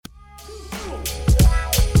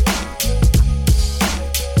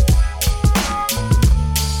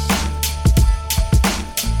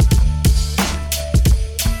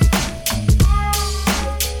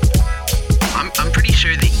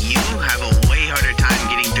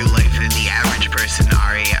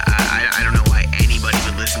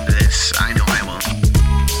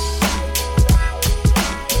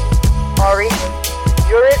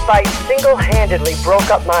single-handedly broke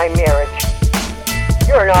up my marriage.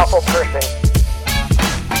 You're an awful person.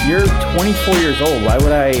 You're 24 years old. Why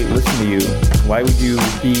would I listen to you? Why would you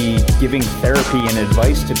be giving therapy and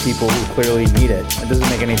advice to people who clearly need it? It doesn't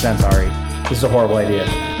make any sense, Ari. This is a horrible idea.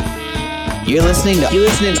 You're listening to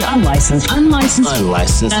unlicensed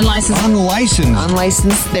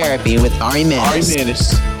therapy with Ari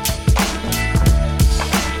Manis.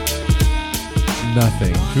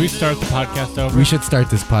 Nothing. Should we start the podcast over? We should start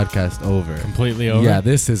this podcast over. Completely over? Yeah,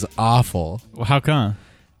 this is awful. Well, how come?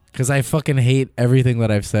 Because I fucking hate everything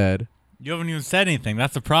that I've said. You haven't even said anything.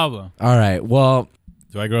 That's the problem. All right, well...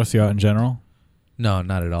 Do I gross you out in general? No,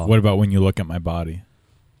 not at all. What about when you look at my body?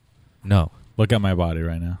 No. Look at my body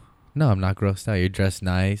right now. No, I'm not grossed out. You're dressed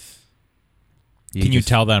nice. Can you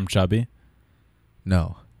tell that I'm chubby?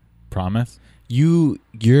 No. Promise?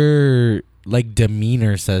 Your like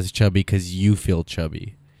demeanor says chubby because you feel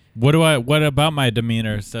chubby. What about my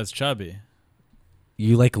demeanor says chubby?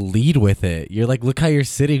 You like lead with it. You're like, look how you're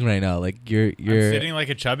sitting right now. Like you're I'm sitting like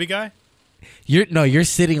a chubby guy? You're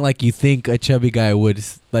sitting like you think a chubby guy would.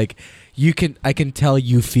 Like I can tell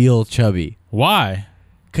you feel chubby. Why?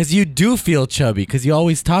 Because you do feel chubby. Because you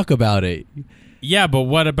always talk about it. Yeah, but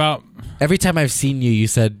what about... Every time I've seen you, you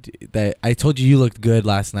said that I told you looked good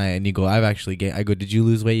last night, and you go, I've actually gained. I go, did you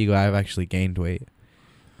lose weight? You go, I've actually gained weight.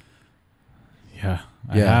 Yeah,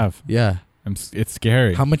 I have. Yeah. It's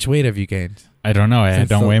scary. How much weight have you gained? I don't know. I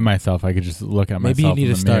don't weigh myself. I could just look at myself. Maybe you need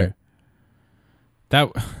to start.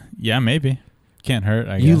 Yeah, maybe. Can't hurt,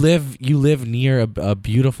 I guess. You live near a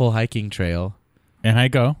beautiful hiking trail. And I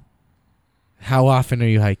go. How often are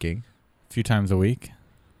you hiking? A few times a week.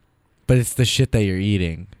 But it's the shit that you're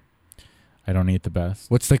eating. I don't eat the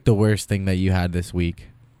best. What's like the worst thing that you had this week?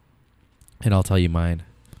 And I'll tell you mine.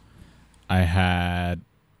 I had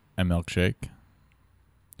a milkshake.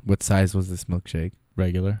 What size was this milkshake?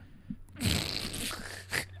 Regular.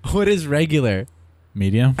 What is regular?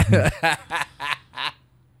 Medium.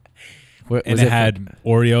 And it had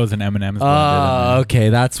Oreos and M&Ms. Oh, okay.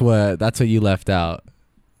 That's what you left out.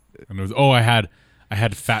 And it was I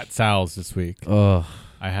had Fat Sal's this week. Oh.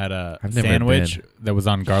 I had a sandwich that was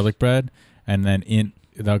on garlic bread, and then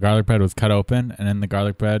the garlic bread was cut open, and in the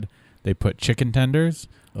garlic bread they put chicken tenders,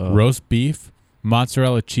 roast beef,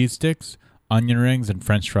 mozzarella cheese sticks, onion rings, and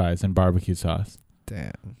French fries and barbecue sauce.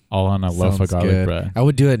 Damn. All on a loaf of garlic bread. I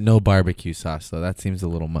would do it no barbecue sauce though. That seems a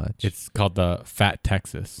little much. It's called the Fat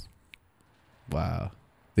Texas. Wow.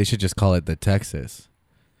 They should just call it the Texas.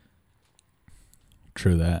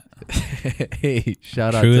 True that. Hey,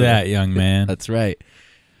 shout out. True that, young man. That's right.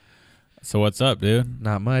 So what's up, dude?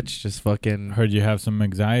 Not much. Just fucking... Heard you have some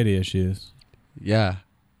anxiety issues. Yeah.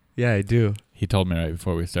 Yeah, I do. He told me right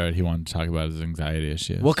before we started he wanted to talk about his anxiety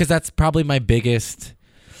issues. Well, because that's probably my biggest...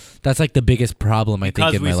 That's like the biggest problem, I think,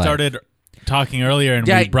 in my life. Because we started talking earlier and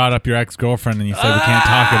we brought up your ex-girlfriend and you said we can't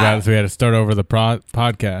talk about it, so we had to start over the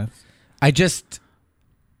podcast.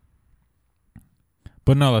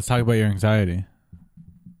 But no, let's talk about your anxiety.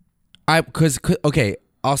 Okay,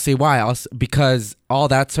 I'll say why. Because all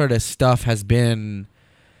that sort of stuff has been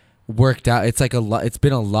worked out. It's like it's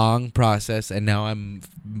been a long process, and now I'm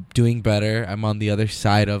doing better. I'm on the other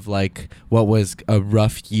side of like what was a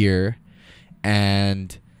rough year,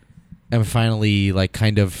 and I'm finally like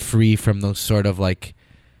kind of free from those sort of like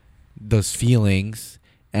those feelings,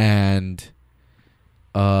 and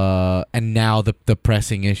now the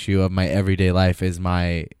pressing issue of my everyday life is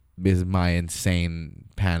my insane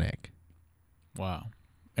panic. Wow.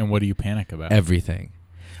 And what do you panic about? Everything.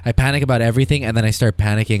 I panic about everything, and then I start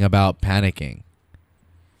panicking about panicking.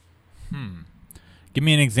 Give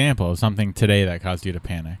me an example of something today that caused you to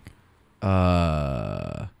panic.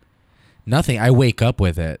 Nothing. I wake up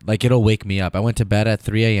with it. Like, it'll wake me up. I went to bed at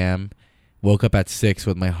 3 a.m., woke up at 6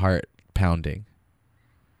 with my heart pounding.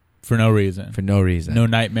 For no reason? For no reason. No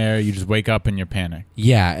nightmare. You just wake up and you're panicked.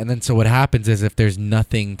 Yeah, and then so what happens is if there's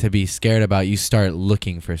nothing to be scared about, you start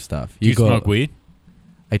looking for stuff. Do you smoke weed?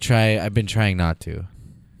 I've been trying not to.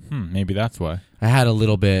 Maybe that's why. I had a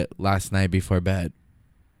little bit last night before bed.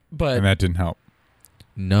 And that didn't help?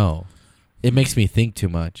 No. It makes me think too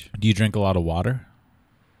much. Do you drink a lot of water?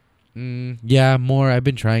 Yeah, more. I've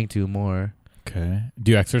been trying to more. Okay.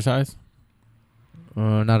 Do you exercise?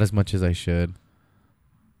 Not as much as I should.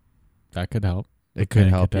 That could help. It could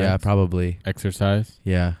help. Yeah, probably. Exercise?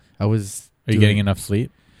 Yeah. Are you getting enough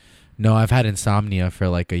sleep? No, I've had insomnia for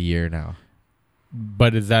like a year now.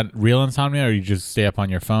 But is that real insomnia, or you just stay up on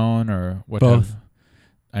your phone, or what? Both.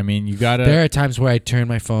 I mean, you gotta... There are times where I turn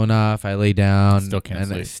my phone off, I lay down, still can't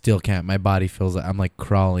sleep. I still can't. My body feels like I'm like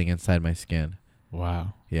crawling inside my skin.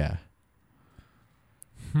 Wow. Yeah.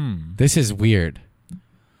 This is weird.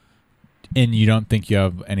 And you don't think you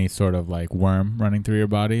have any sort of like worm running through your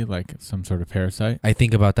body, like some sort of parasite? I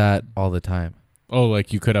think about that all the time. Oh,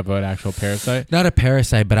 like you could have an actual parasite? Not a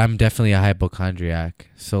parasite, but I'm definitely a hypochondriac.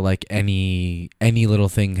 So like any little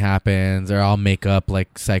thing happens, or I'll make up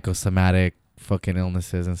like psychosomatic fucking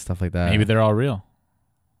illnesses and stuff like that. Maybe they're all real.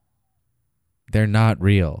 They're not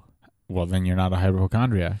real. Well, then you're not a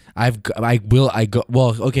hypochondriac.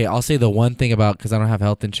 Well, okay, I'll say the one thing about, because I don't have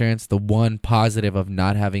health insurance, the one positive of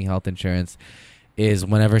not having health insurance is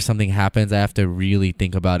whenever something happens, I have to really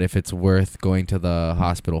think about if it's worth going to the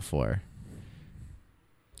hospital for.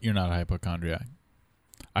 You're not a hypochondriac.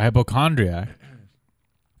 A hypochondriac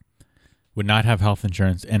would not have health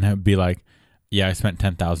insurance and be like, yeah, I spent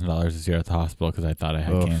 $10,000 this year at the hospital because I thought I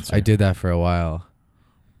had cancer. I did that for a while.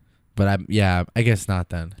 But I guess not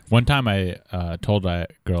then. One time I told a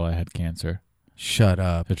girl I had cancer. Shut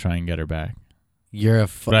up. To try and get her back. You're a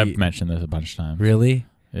But I've mentioned this a bunch of times. Really?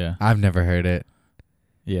 Yeah. I've never heard it.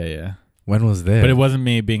 Yeah. When was this? But it wasn't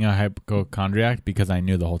me being a hypochondriac because I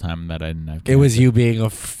knew the whole time that I didn't have cancer. It was you being a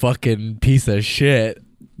fucking piece of shit.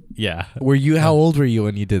 Yeah. How old were you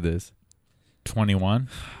when you did this? 21.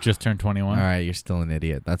 Just turned 21. All right, you're still an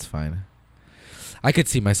idiot. That's fine. I could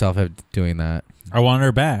see myself doing that. I wanted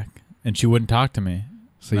her back, and she wouldn't talk to me.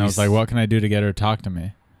 So I was like, what can I do to get her to talk to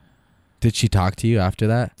me? Did she talk to you after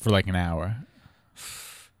that? For like an hour.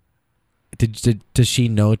 Does she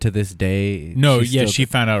know to this day? No, she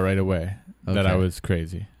found out right away that I Okay. was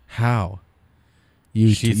crazy. How?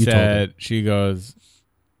 She said, she goes,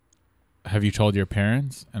 have you told your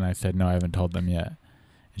parents? And I said, no, I haven't told them yet.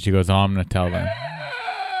 And she goes, oh, I'm going to tell them.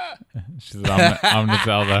 She said, I'm going to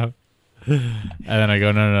tell them. And then I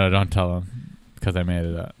go, no, don't tell them. Because I made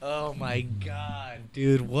it up. Oh my God,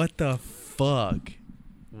 dude. What the fuck?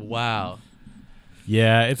 Wow.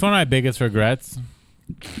 Yeah, it's one of my biggest regrets.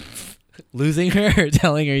 Losing her or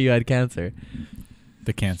telling her you had cancer?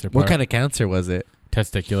 The cancer part. What kind of cancer was it?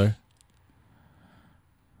 Testicular.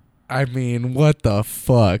 I mean, what the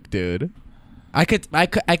fuck, dude? I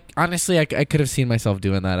honestly, I could have seen myself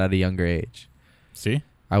doing that at a younger age. See?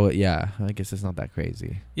 I would, yeah. I guess it's not that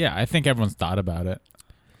crazy. Yeah, I think everyone's thought about it.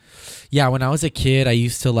 Yeah, when I was a kid, I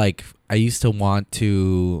used to want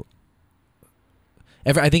to.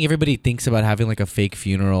 I think everybody thinks about having like a fake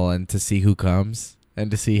funeral and to see who comes and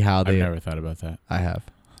to see how they. I've never thought about that. I have.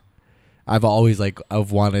 I've always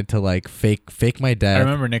I've wanted to like fake my death. I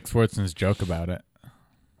remember Nick Swartzen's joke about it.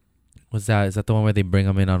 Is that the one where they bring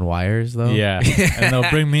them in on wires though? Yeah, and they'll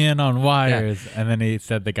bring me in on wires, and then he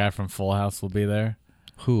said the guy from Full House will be there.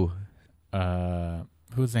 Who?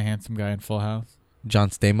 Who's the handsome guy in Full House?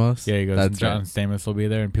 John Stamos? Yeah, he goes, That's John right. Stamos will be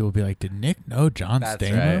there, and people will be like, did Nick know John That's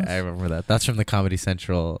Stamos? right. I remember that. That's from the Comedy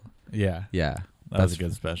Central. Yeah. Yeah. That was a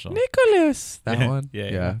good special. Nicholas. That one?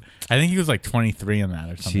 Yeah. I think he was like 23 in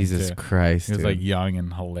that or something. Jesus too. Christ. He was dude. like young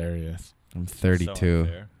and hilarious. I'm So 32.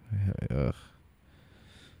 unfair. Ugh.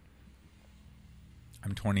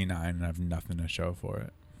 I'm 29 and I have nothing to show for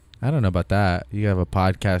it. I don't know about that. You have a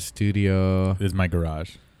podcast studio. This is my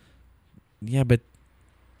garage. Yeah, but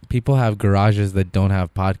people have garages that don't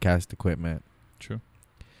have podcast equipment. True.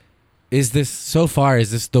 Is this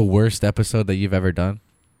the worst episode that you've ever done?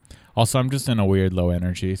 Also, I'm just in a weird low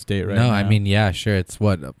energy state right now. No, I mean, yeah, sure. It's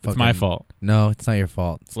it's my fault. No, it's not your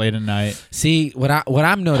fault. It's late at night. See, what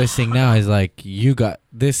I'm noticing now is like you got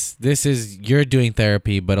this is you're doing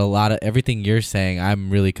therapy, but a lot of everything you're saying I'm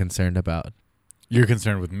really concerned about. You're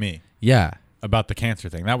concerned with me Yeah. about the cancer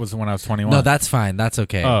thing. That was when I was 21. No, that's fine. That's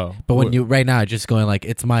okay. Oh. But when you right now just going like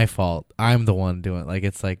it's my fault. I'm the one doing it. Like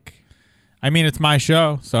it's like I mean, it's my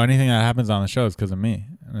show, so anything that happens on the show is because of me,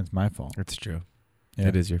 and it's my fault. it's true. Yeah.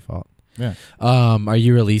 It is your fault. Yeah. Are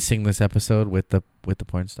you releasing this episode with the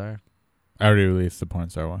porn star? I already released the porn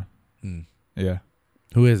star one. Mm. Yeah.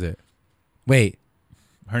 Who is it? Wait.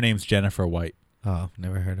 Her name's Jennifer White. Oh,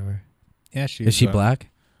 never heard of her. Yeah, Is she black?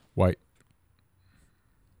 White.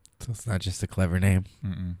 So it's not just a clever name.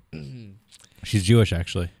 Mm-mm. She's Jewish,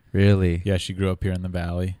 actually. Really? Yeah, she grew up here in the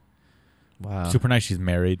Valley. Wow. Super nice. She's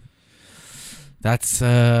married. That's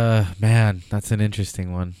man, that's an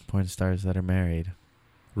interesting one. Porn stars that are married.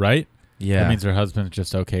 Right? Yeah. That means her husband's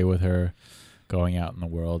just okay with her going out in the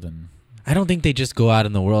world and I don't think they just go out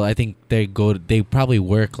in the world. I think they probably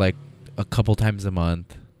work like a couple times a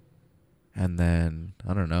month. And then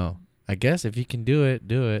I don't know. I guess if you can do it,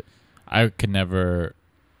 do it. I could never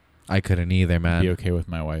I couldn't either, man. be okay with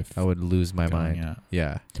my wife. I would lose my going mind. out.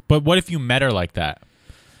 Yeah. But what if you met her like that?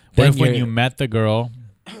 Then What if when you're- you met the girl,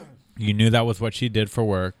 you knew that was what she did for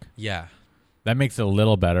work? Yeah. That makes it a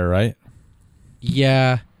little better, right?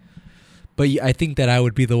 Yeah. But I think that I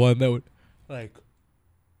would be the one that would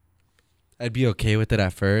I'd be okay with it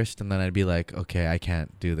at first, and then I'd be like, okay, I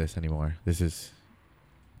can't do this anymore.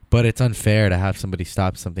 But it's unfair to have somebody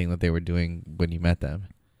stop something that they were doing when you met them.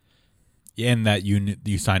 And that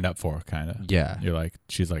you signed up for, kind of. Yeah. You're like,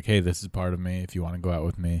 she's like, hey, this is part of me. If you want to go out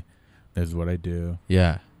with me, this is what I do.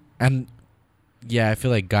 Yeah. And yeah, I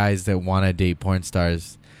feel like guys that want to date porn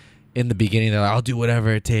stars, in the beginning, they're like, I'll do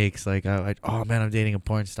whatever it takes. Like, oh man, I'm dating a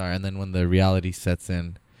porn star. And then when the reality sets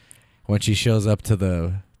in, when she shows up to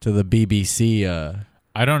the BBC,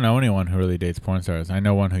 I don't know anyone who really dates porn stars. I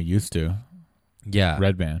know one who used to. Yeah.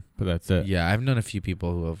 Red Band, but that's it. Yeah, I've known a few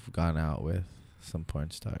people who have gone out with some porn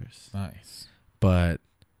stars. Nice. But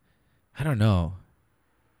I don't know.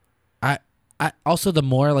 I also, the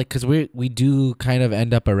more, like, because we do kind of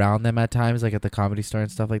end up around them at times, like at the Comedy Store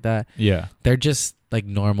and stuff like that. Yeah. They're just like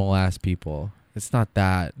normal ass people. It's not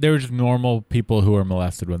that. They were just normal people who were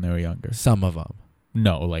molested when they were younger. Some of them.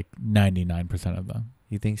 No, like 99% of them.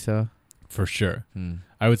 You think so? For sure.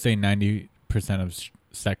 I would say 90% of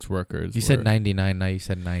sex workers. You said 99, now you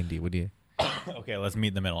said 90. What do you? Okay, let's meet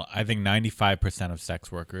in the middle. I think 95% of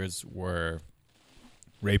sex workers were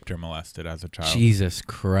raped or molested as a child. Jesus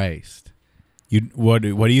Christ. What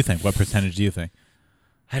do you think? What percentage do you think?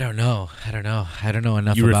 I don't know. I don't know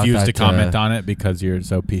enough You about that. refuse to comment on it because you're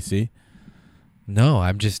so PC? No,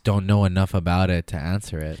 I just don't know enough about it to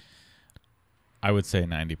answer it. I would say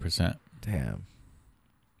 90%. Damn.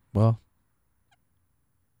 Well,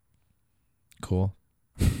 cool.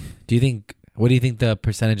 What do you think the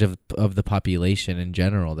percentage of the population in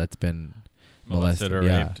general that's been molested or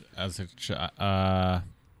raped as a child?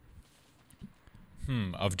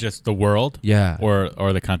 Of just the world? Yeah.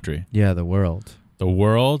 Or the country? Yeah, the world. The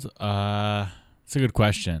world? It's a good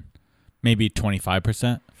question. Maybe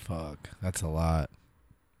 25%? Fuck, that's a lot.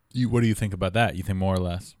 What do you think about that? You think more or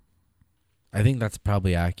less? I think that's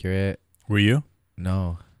probably accurate. Were you?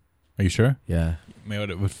 No. Are you sure? Yeah.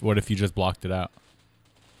 What if you just blocked it out?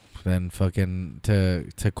 Then fucking,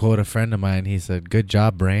 to quote a friend of mine, he said, "Good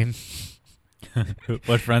job, brain."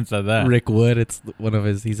 What friend said that? Rick Wood. It's one of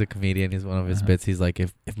his. He's a comedian. He's one of his bits. He's like,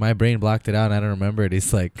 if my brain blocked it out and I don't remember it,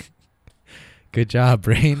 he's like, "Good job,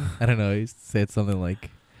 brain." I don't know. He said something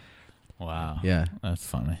like, "Wow, yeah, that's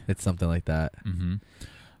funny." It's something like that. Mm-hmm.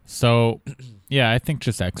 So, yeah, I think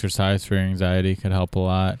just exercise for your anxiety could help a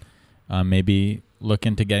lot. Maybe look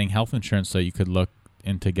into getting health insurance so you could look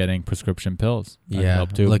into getting prescription pills. That'd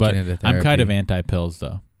help too. But I'm kind of anti-pills,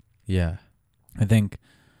 though. Yeah, I think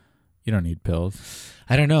you don't need pills.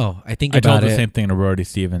 I don't know. I think I told the same thing to Brody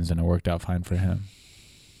Stevens, and it worked out fine for him.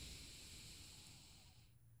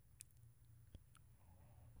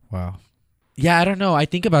 Wow. Yeah, I don't know. I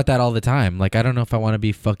think about that all the time. Like, I don't know if I want to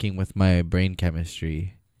be fucking with my brain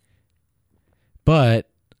chemistry. But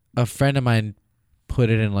a friend of mine put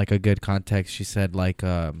it in like a good context. She said like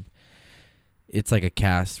it's like a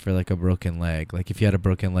cast for like a broken leg. Like if you had a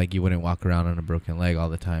broken leg, you wouldn't walk around on a broken leg all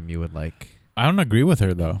the time. You would like... I don't agree with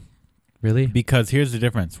her though. Really? Because here's the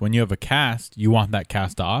difference. When you have a cast, you want that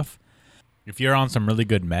cast off. If you're on some really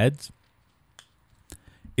good meds,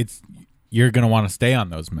 you're going to want to stay on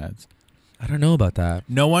those meds. I don't know about that.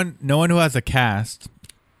 No one who has a cast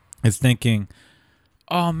is thinking,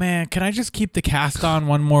 "Oh man, can I just keep the cast on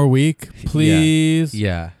one more week, please?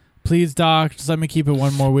 Yeah. Please, doc, just let me keep it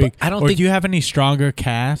one more week." But I don't think. Do you have any stronger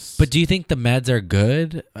casts? But do you think the meds are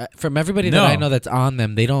good? From everybody that I know that's on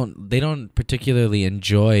them, they don't particularly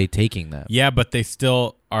enjoy taking them. Yeah, but they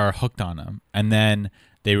still are hooked on them, and then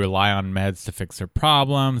they rely on meds to fix their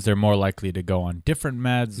problems. They're more likely to go on different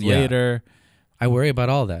meds later. I worry about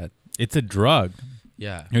all that. It's a drug.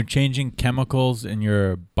 Yeah. You're changing chemicals in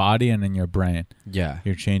your body and in your brain. Yeah.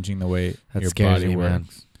 You're changing the way that your scares body me, works. Man.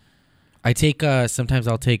 I take sometimes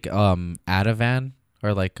I'll take Ativan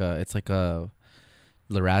or like it's like a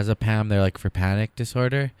lorazepam. They're like for panic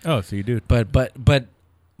disorder. Oh, so you do. But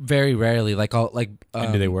very rarely. Like I'll like.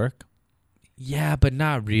 And do they work? Yeah, but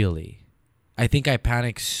not really. I think I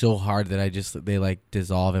panic so hard that they like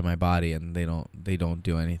dissolve in my body and they don't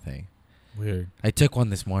do anything. Weird. I took one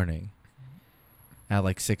this morning at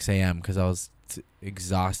like 6 a.m. because I was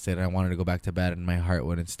exhausted and I wanted to go back to bed and my heart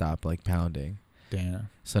wouldn't stop like pounding. Damn.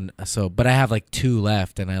 So, but I have like 2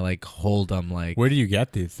 left and I like hold them like. Where do you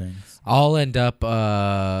get these things? I'll end up.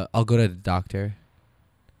 I'll go to the doctor.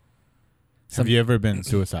 Have you ever been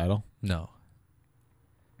suicidal? No.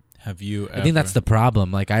 Have you? I think that's the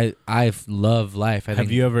problem. Like I love life. Have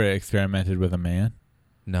you ever experimented with a man?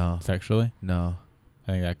 No. Sexually? No.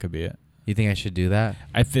 I think that could be it. You think I should do that?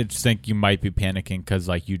 I just think you might be panicking because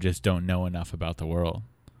like you just don't know enough about the world.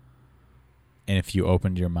 And if you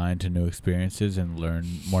opened your mind to new experiences and learn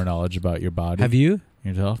more knowledge about your body. Have you?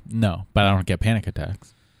 Yourself? No, but I don't get panic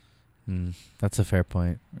attacks. That's a fair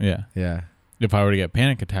point. Yeah. Yeah. If I were to get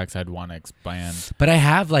panic attacks, I'd want to expand. But I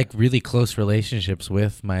have like really close relationships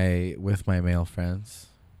with my male friends.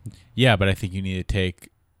 Yeah, but I think you need to take.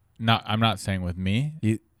 I'm not saying with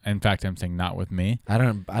me. In fact, I'm saying not with me. I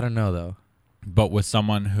don't know though. But with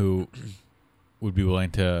someone who would be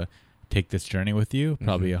willing to take this journey with you,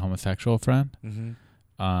 probably a homosexual friend.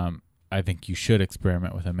 I think you should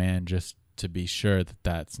experiment with a man just to be sure that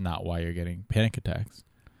that's not why you're getting panic attacks.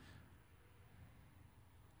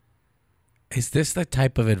 Is this the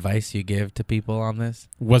type of advice you give to people on this?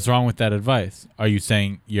 What's wrong with that advice? Are you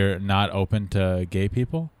saying you're not open to gay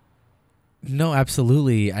people? No,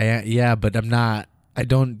 absolutely. But I'm not. I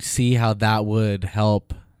don't see how that would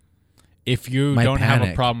help. If you my don't have a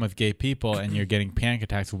panic. problem with gay people and you're getting panic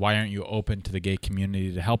attacks, why aren't you open to the gay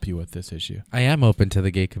community to help you with this issue? I am open to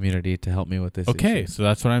the gay community to help me with this Okay, issue. so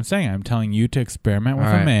that's what I'm saying. I'm telling you to experiment with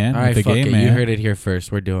All right. a man, All right, with a fuck gay it. man. You heard it here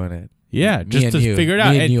first. We're doing it. Yeah, Me just and to you. figure it Me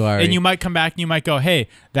out. and you, Ari. And you might come back and you might go, hey,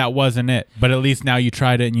 that wasn't it. But at least now you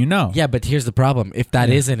tried it and you know. Yeah, but here's the problem. If that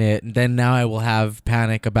isn't it, then now I will have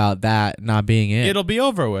panic about that not being it. It'll be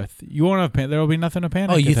over with. You won't have there will be nothing to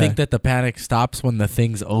panic. Oh, you attack. think that the panic stops when the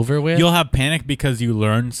thing's over with? You'll have panic because you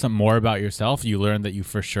learned some more about yourself. You learned that you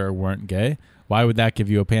for sure weren't gay. Why would that give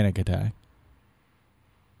you a panic attack?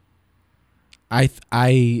 I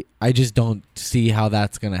just don't see how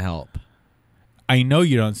that's going to help. I know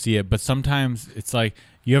you don't see it, but sometimes it's like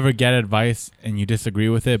you ever get advice and you disagree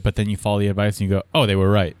with it, but then you follow the advice and you go, "Oh, they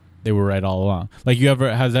were right. They were right all along." Like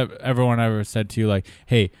has everyone ever said to you like,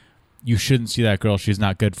 "Hey, you shouldn't see that girl. She's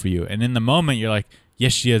not good for you." And in the moment you're like,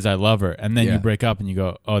 "Yes, she is. I love her." And then you break up and you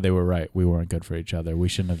go, "Oh, they were right. We weren't good for each other. We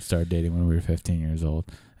shouldn't have started dating when we were 15 years old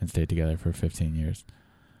and stayed together for 15 years."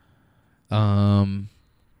 I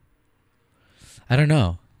don't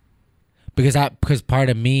know. Because part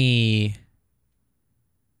of me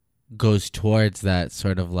goes towards that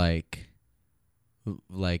sort of like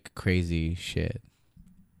crazy shit.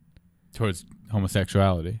 Towards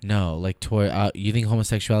homosexuality. No, like toward you think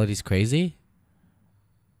homosexuality is crazy?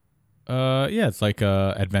 Yeah, it's like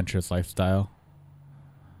a adventurous lifestyle.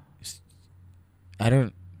 I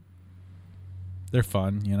don't. They're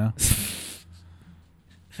fun, you know.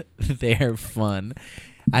 They're fun.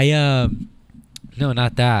 No,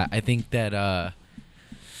 not that. I think that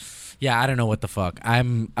yeah, I don't know what the fuck.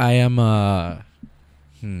 I'm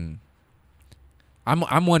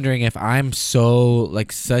wondering if I'm so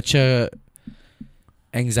like such a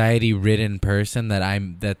anxiety ridden person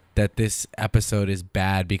that that this episode is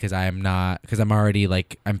bad because I'm already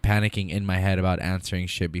like I'm panicking in my head about answering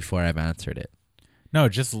shit before I've answered it. No,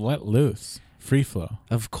 just let loose. Free flow.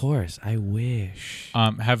 Of course, I wish.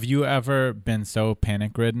 Have you ever been so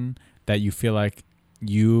panic ridden that you feel like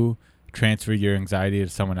you transferred your anxiety to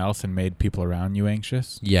someone else and made people around you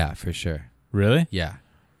anxious? Yeah, for sure. Really? Yeah.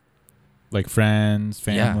 Like friends,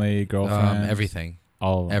 family, girlfriends? Everything.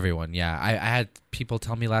 All of them. Everyone, yeah. I had people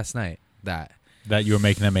tell me last night that you were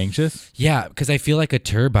making them anxious? Yeah, because I feel like a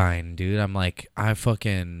turbine, dude. I'm like, I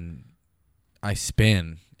spin,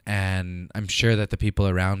 and I'm sure that the people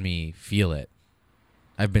around me feel it.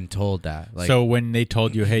 I've been told that. Like, so when they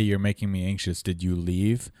told you, hey, you're making me anxious, did you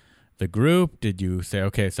leave the group? Did you say,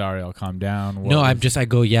 okay, sorry, I'll calm down? I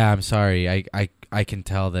go, yeah, I'm sorry. I can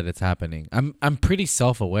tell that it's happening. I'm pretty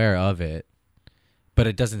self-aware of it, but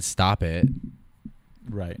it doesn't stop it.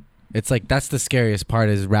 Right. It's like that's the scariest part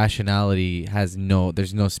is rationality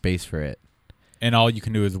there's no space for it. And all you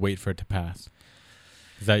can do is wait for it to pass.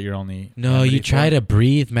 Is that your only... No, you try to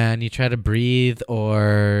breathe, man. You try to breathe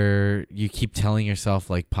or you keep telling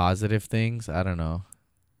yourself like positive things. I don't know.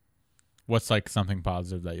 What's like something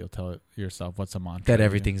positive that you'll tell yourself? What's a mantra? That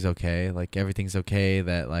everything's okay. Like everything's okay.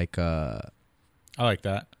 That like... I like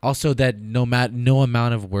that. Also that no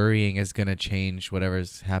amount of worrying is going to change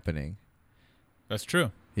whatever's happening. That's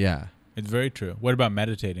true. Yeah. It's very true. What about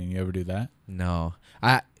meditating? You ever do that? No.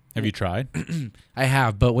 Have you tried? I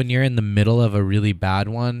have, but when you're in the middle of a really bad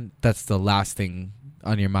one, that's the last thing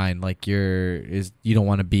on your mind. Like you don't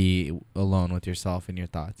want to be alone with yourself and your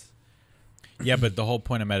thoughts. Yeah, but the whole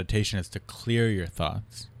point of meditation is to clear your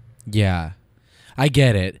thoughts. Yeah. I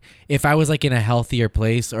get it. If I was like in a healthier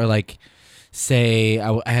place or like say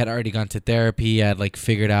I had already gone to therapy, I had like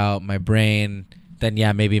figured out my brain, then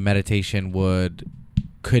yeah, maybe meditation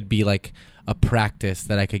could be like a practice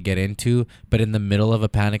that I could get into. But in the middle of a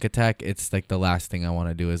panic attack, it's like the last thing I want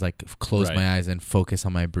to do is like close my eyes and focus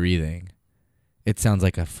on my breathing. It sounds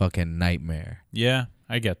like a fucking nightmare. Yeah,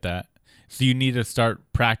 I get that. So you need to start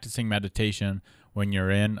practicing meditation when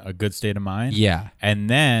you're in a good state of mind. Yeah. And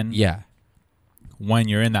then when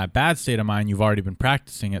you're in that bad state of mind, you've already been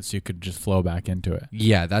practicing it, so you could just flow back into it.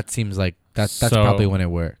 Yeah, that seems like that's probably when it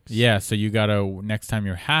works. Yeah, so you gotta, next time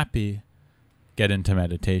you're happy, get into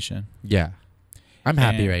meditation. Yeah, I'm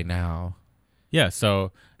happy right now. Yeah,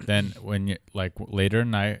 so then when you like later at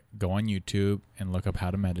night, go on YouTube and look up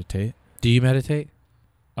how to meditate. Do you meditate?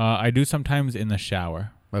 I do sometimes in the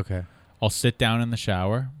shower. Okay. I'll sit down in the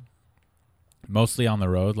shower, mostly on the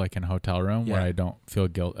road, like in a hotel room, where I don't feel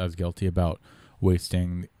as guilty about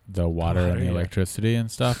wasting the water and the electricity and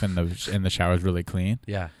stuff, and the shower is really clean.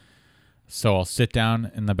 Yeah. So I'll sit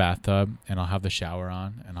down in the bathtub and I'll have the shower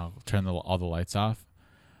on and I'll turn all the lights off,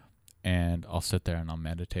 and I'll sit there and I'll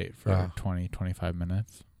meditate for 20, 25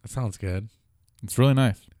 minutes. That sounds good. It's really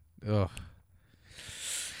nice. Ugh.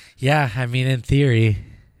 Yeah, I mean, in theory.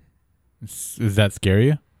 Does that scare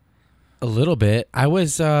you? A little bit. I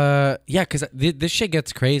was, because this shit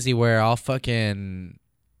gets crazy where I'll fucking,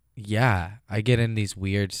 I get in these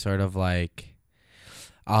weird sort of like,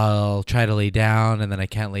 I'll try to lay down and then I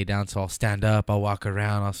can't lay down, so I'll stand up, I'll walk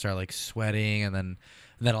around, I'll start like sweating, and then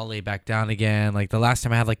I'll lay back down again. Like the last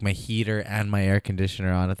time I had like my heater and my air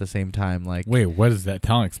conditioner on at the same time. Like, wait, what is that?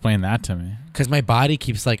 Explain that to me. Because my body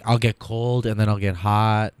keeps like, I'll get cold and then I'll get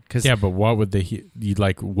hot. Yeah, but what would you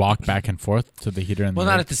like walk back and forth to the heater? Well,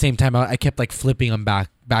 not at the same time. I kept like flipping them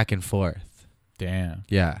back and forth. Damn.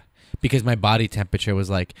 Yeah, because my body temperature was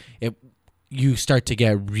like it. You start to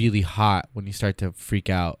get really hot when you start to freak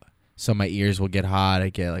out. So my ears will get hot. I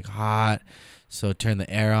get like hot. So turn the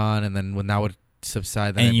air on, and then when that would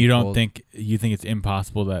subside, then and you don't think it's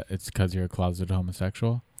impossible that it's because you're a closeted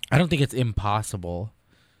homosexual? I don't think it's impossible.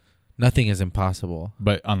 Nothing is impossible.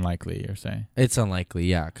 But unlikely, you're saying? It's unlikely,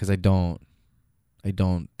 yeah, because I don't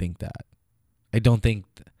think that.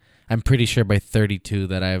 I'm pretty sure by 32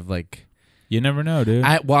 that I've like... You never know, dude.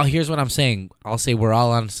 Well, here's what I'm saying. I'll say we're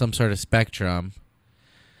all on some sort of spectrum,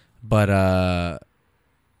 but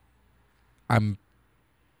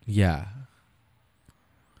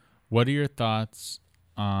What are your thoughts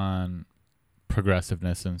on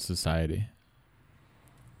progressiveness in society?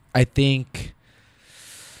 I think...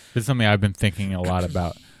 This is something I've been thinking a lot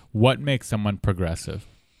about. What makes someone progressive?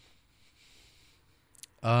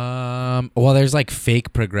 Well, there's like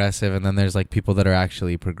fake progressive, and then there's like people that are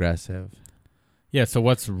actually progressive. Yeah, so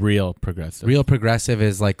what's real progressive? Real progressive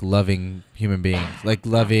is like loving human beings, like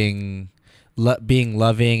being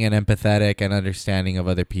loving and empathetic and understanding of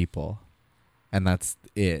other people, and that's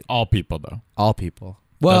it. All people, though. All people.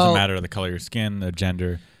 Well, doesn't matter the color of your skin, the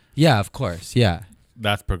gender. Yeah, of course. Yeah,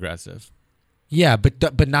 that's progressive. Yeah,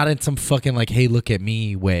 but not in some fucking like, hey, look at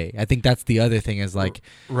me way. I think that's the other thing is like...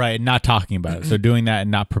 Right, not talking about it. So doing that and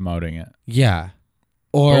not promoting it. Yeah.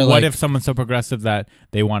 Or what like, if someone's so progressive that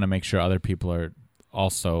they want to make sure other people are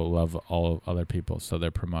also love all other people, so they're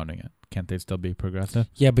promoting it? Can't they still be progressive?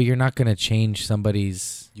 Yeah, but you're not going to change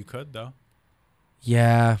somebody's... You could, though.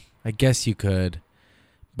 Yeah, I guess you could.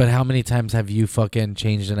 But how many times have you fucking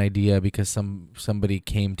changed an idea because somebody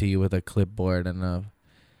came to you with a clipboard and a...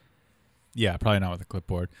 Yeah, probably not with a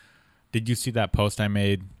clipboard. Did you see that post I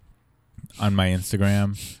made on my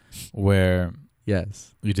Instagram where...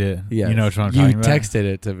 Yes. You did? Yes. You know what I'm talking about? You texted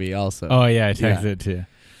it to me also. Oh, yeah, I texted it to you.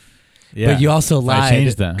 Yeah. But you also lied. I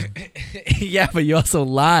changed them. Yeah, but you also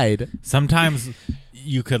lied. Sometimes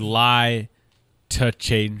you could lie to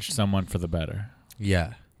change someone for the better.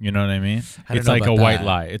 Yeah. You know what I mean? It's like a white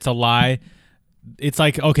lie. It's a lie. It's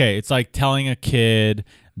like, okay, it's like telling a kid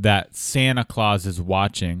that Santa Claus is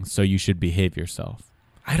watching, so you should behave yourself.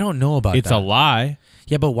 I don't know about that. It's a lie.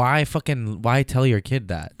 Yeah, but why tell your kid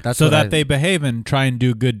that? That's so that they behave and try and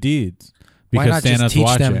do good deeds. Because why not Santa's just teach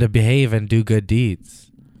watching them to behave and do good deeds?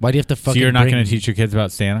 Why do you have to fucking... So you're not going to teach your kids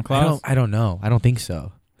about Santa Claus? I don't know. I don't think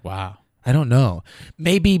so. Wow. I don't know.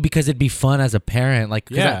 Maybe because it'd be fun as a parent, like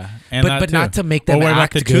but not to make them what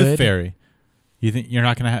act about the good. Tooth Fairy? You think you're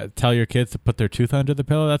not going to tell your kids to put their tooth under the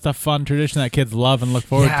pillow? That's a fun tradition that kids love and look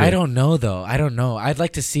forward to. I don't know though. I don't know. I'd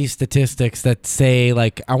like to see statistics that say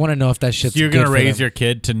like I want to know if that shit's. So you're going to raise your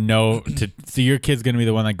kid to know so your kid's going to be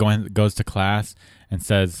the one that goes to class and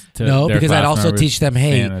says to no, their because I'd class also members, teach them,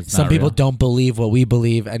 hey, Santa's some not people real. don't believe what we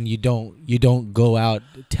believe, and you don't go out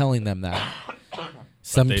telling them that.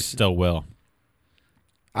 But they still will.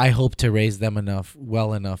 I hope to raise them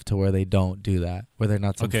well enough to where they don't do that, where they're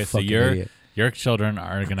not some fucking idiot. Your children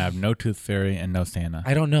are going to have no Tooth Fairy and no Santa.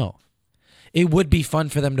 I don't know. it would be fun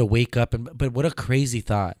for them to wake up but what a crazy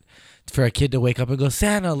thought for a kid to wake up and go,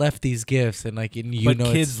 Santa left these gifts, and like, and but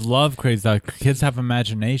kids love crazy stuff. Kids have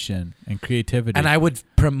imagination and creativity, and I would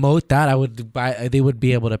promote that. They would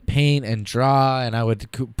be able to paint and draw, and I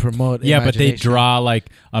would promote. Yeah, but they draw like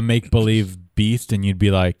a make believe beast, and you'd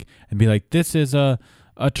be like, this is a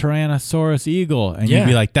Tyrannosaurus eagle, and you'd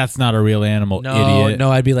be like, that's not a real animal, idiot.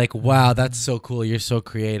 No, I'd be like, wow, that's so cool. You're so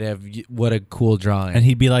creative. What a cool drawing. And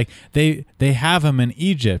he'd be like, they have them in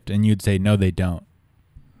Egypt, and you'd say, no, they don't.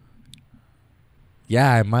 Yeah,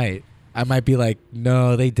 I might be like,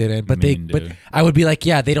 no, they didn't. But but I would be like,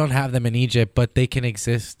 yeah, they don't have them in Egypt, but they can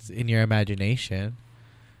exist in your imagination.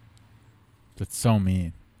 That's so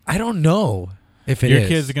mean. I don't know if your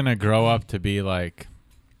kid's gonna grow up to be like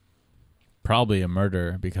probably a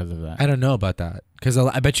murderer because of that. I don't know about that, because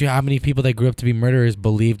I bet you how many people that grew up to be murderers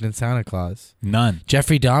believed in Santa Claus. None.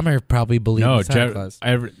 Jeffrey Dahmer probably believed in Santa Claus.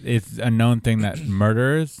 It's a known thing that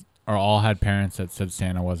murderers all had parents that said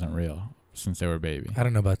Santa wasn't real since they were a baby. I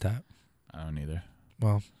don't know about that. I don't either.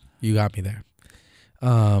 Well, you got me there.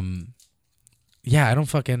 Yeah, I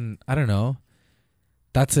don't know.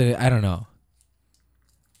 I don't know.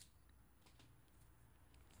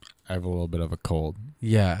 I have a little bit of a cold.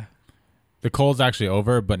 Yeah. The cold's actually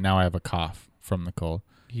over, but now I have a cough from the cold.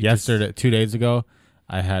 2 days ago,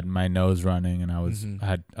 I had my nose running, and I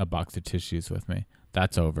had a box of tissues with me.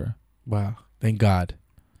 That's over. Wow. Thank God.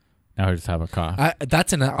 Now I just have a cough.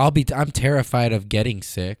 I'm terrified of getting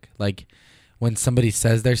sick. Like when somebody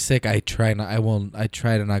says they're sick, I try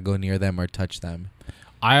to not go near them or touch them.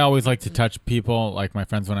 I always like to touch people, like my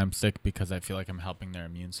friends, when I'm sick, because I feel like I'm helping their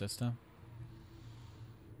immune system.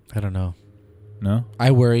 I don't know. No?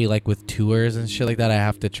 I worry, like with tours and shit like that, I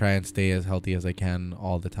have to try and stay as healthy as I can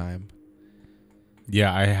all the time.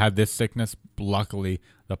 Yeah, I had this sickness, luckily,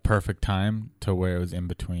 the perfect time to where it was in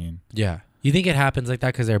between. Yeah. You think it happens like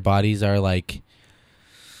that because our bodies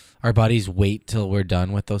wait till we're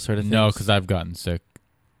done with those sort of things? No, because I've gotten sick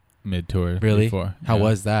mid-tour really? Before. How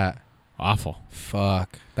was that? Awful.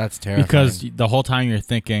 Fuck. That's terrifying. Because the whole time you're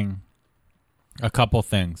thinking a couple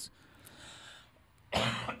things.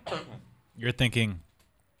 You're thinking,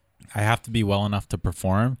 I have to be well enough to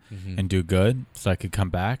perform and do good so I could come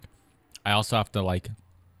back. I also have to like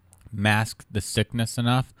mask the sickness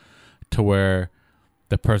enough to where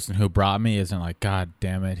the person who brought me isn't like, God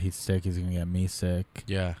damn it, he's sick, he's gonna get me sick.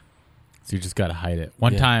 Yeah. So you just gotta hide it.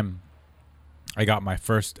 One time I got my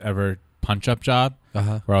first ever punch-up job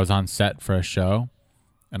where I was on set for a show,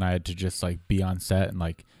 and I had to just like be on set and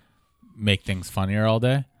like make things funnier all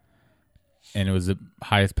day. And it was the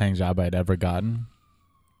highest paying job I'd ever gotten.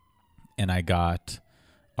 And I got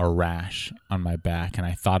a rash on my back, and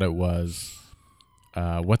I thought it was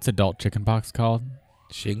what's adult chickenpox called?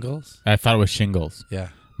 Shingles? I thought it was shingles. Yeah.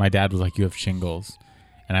 My dad was like, you have shingles.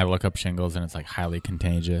 And I look up shingles, and it's like highly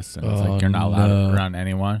contagious. And it's like, you're not allowed around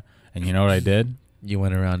anyone. And you know what I did? You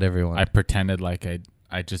went around everyone. I pretended like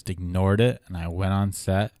I just ignored it, and I went on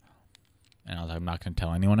set. And I was like, I'm not going to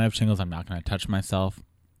tell anyone I have shingles. I'm not going to touch myself.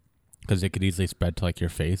 Because it could easily spread to like your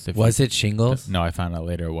face. Was it shingles? No, I found out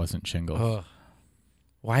later it wasn't shingles. Oh.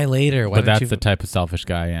 Why later? But that's the type of selfish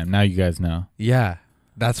guy I am. Now you guys know. Yeah.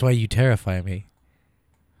 That's why you terrify me.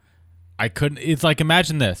 I couldn't. It's like,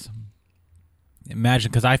 imagine this.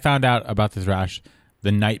 Imagine, because I found out about this rash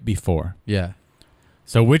the night before. Yeah.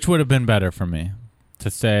 So which would have been better for me?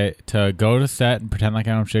 To go to set and pretend like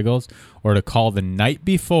I don't have shingles, or to call the night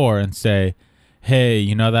before and say, hey,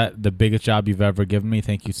 you know that the biggest job you've ever given me?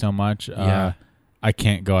 Thank you so much. Yeah. I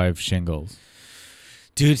can't go. I have shingles.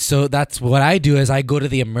 Dude, so that's what I do is I go to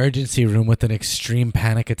the emergency room with an extreme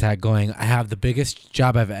panic attack going, I have the biggest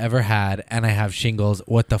job I've ever had and I have shingles.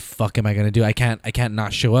 What the fuck am I going to do? I can't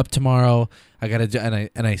not show up tomorrow. I got to do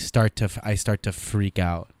and I start to freak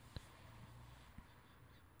out.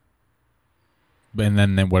 And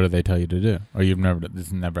then what do they tell you to do? Or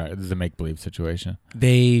this is a make believe situation.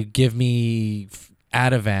 They give me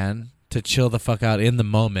Ativan to chill the fuck out in the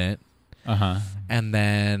moment. And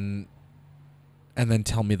then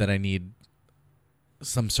tell me that I need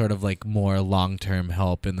some sort of like more long-term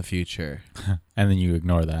help in the future. And then you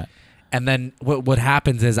ignore that. And then what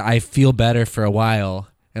happens is I feel better for a while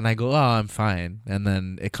and I go, oh, I'm fine. And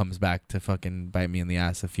then it comes back to fucking bite me in the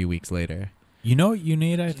ass a few weeks later. You know what you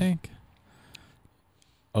need, I think?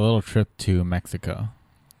 A little trip to Mexico.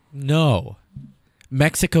 No.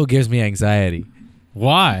 Mexico gives me anxiety.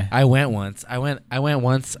 Why? I went once. I went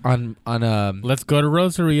once on Let's go to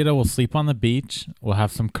Rosarito. We'll sleep on the beach. We'll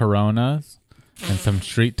have some Coronas and some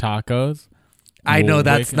street tacos. I know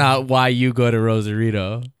that's not why you go to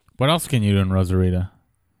Rosarito. What else can you do in Rosarito?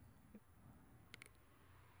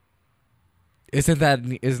 Isn't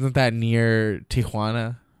that near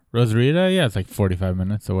Tijuana? Rosarita, yeah, it's like 45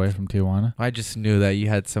 minutes away from Tijuana. I just knew that you've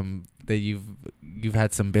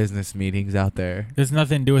had some business meetings out there. There's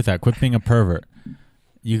nothing to do with that. Quit being a pervert.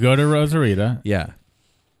 You go to Rosarita. Yeah.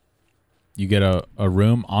 You get a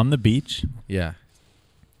room on the beach. Yeah.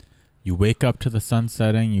 You wake up to the sun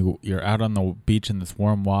setting. You're out on the beach in this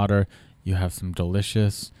warm water. You have some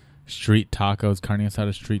delicious street tacos, carne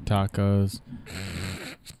asada street tacos.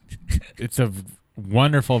 It's a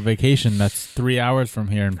wonderful vacation that's 3 hours from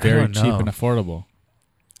here and very cheap and affordable.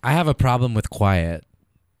 I have a problem with quiet.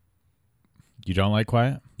 You don't like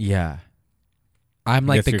quiet? Yeah. I'm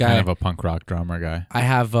like the you're guy. kind of a punk rock drummer guy.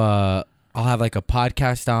 I'll have like a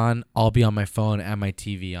podcast on. I'll be on my phone and my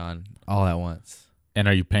TV on all at once. And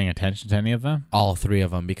are you paying attention to any of them? All three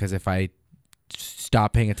of them, because if I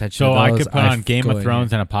stop paying attention so to those, I could put on Game of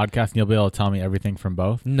Thrones and a podcast and you'll be able to tell me everything from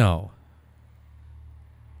both? No.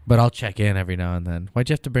 But I'll check in every now and then. Why'd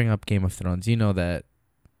you have to bring up Game of Thrones? You know that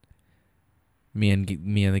me and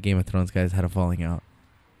the Game of Thrones guys had a falling out.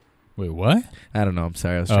 Wait, what? I don't know. I'm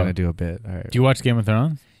sorry. I was trying to do a bit. All right. Do you watch Game of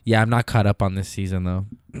Thrones? Yeah, I'm not caught up on this season, though.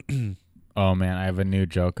 Oh, man. I have a new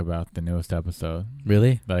joke about the newest episode.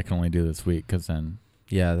 Really? That I can only do this week because then...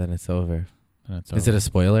 Yeah, then it's over. Is over. it a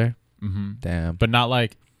spoiler? Mm-hmm. Damn. But not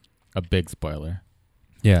like a big spoiler.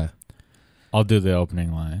 Yeah. I'll do the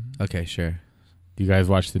opening line. Okay, sure. Do you guys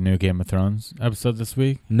watch the new Game of Thrones episode this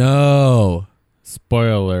week? No.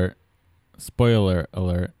 Spoiler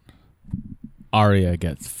alert. Arya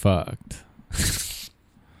gets fucked.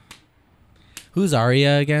 Who's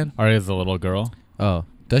Arya again? Arya's the little girl. Oh,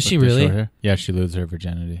 does she really? Yeah, she loses her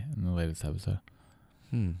virginity in the latest episode.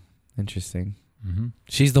 Interesting. Mm-hmm.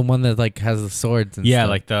 She's the one that like has the swords and stuff.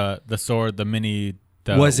 like the sword, the mini.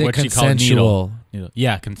 Was it consensual? Needle.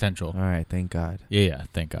 Yeah, consensual. All right, thank God. Yeah,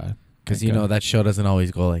 thank God. Because you know that show doesn't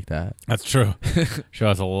always go like that. That's true. Show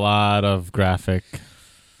has a lot of graphic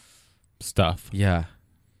stuff. Yeah.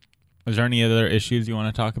 Is there any other issues you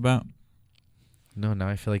want to talk about? No, now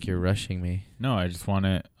I feel like you're rushing me. No, I just want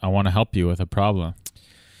to help you with a problem.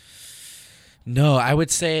 No, I would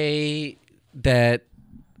say that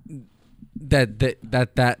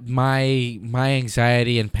my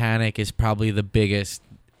anxiety and panic is probably the biggest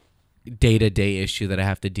day-to-day issue that I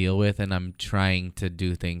have to deal with, and I'm trying to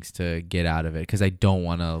do things to get out of it because I don't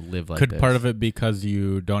want to live like this. Could part of it because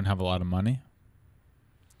you don't have a lot of money?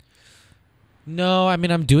 No, I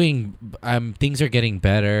mean things are getting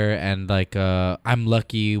better, and like I'm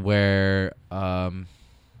lucky where I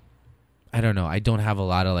don't know, I don't have a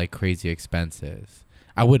lot of like crazy expenses.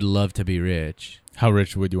 I would love to be rich. How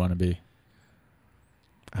rich would you want to be?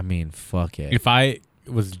 I mean, fuck it. If I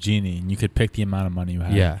was a genie and you could pick the amount of money you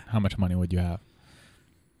have, how much money would you have?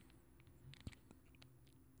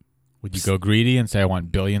 Would you go greedy and say I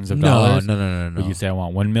want billions of dollars? No. Would you say I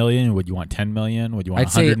want 1 million? Would you want 10 million? Would you want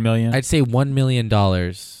 100 million? I'd say $1 million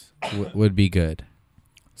would be good.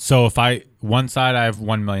 So if one side I have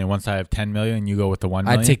 1 million, one side I have 10 million, and you go with the 1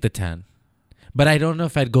 million? I'd take the 10. But I don't know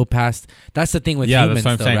if I'd go past. That's the thing with humans,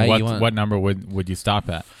 that's what I'm saying. Right? What number would you stop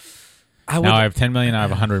at? I have 10 million. I have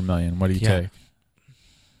 100 million. What do you take?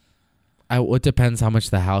 It depends how much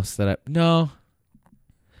the house that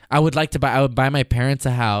I would like to buy. I would buy my parents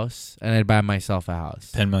a house, and I'd buy myself a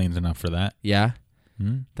house. 10 million's enough for that. Yeah?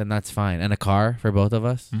 Mm-hmm. Then that's fine. And a car for both of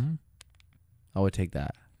us? Mm-hmm. I would take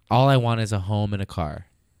that. All I want is a home and a car.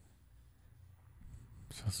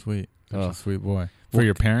 So sweet. Such a sweet boy. For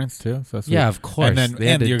your parents, too? So sweet. Yeah, of course. And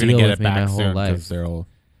you're going to get it back soon because they're old.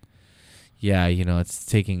 Yeah, it's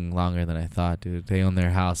taking longer than I thought, dude. They own their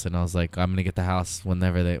house, and I was like, I'm going to get the house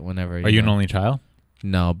whenever. Are you an only child?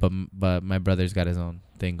 No, but my brother's got his own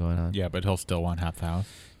thing going on. Yeah, but he'll still want half the house.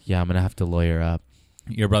 Yeah, I'm going to have to lawyer up.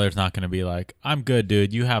 Your brother's not going to be like, I'm good,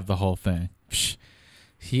 dude. You have the whole thing.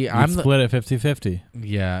 I'm split it 50-50.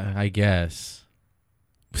 Yeah, I guess.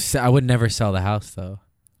 I would never sell the house, though.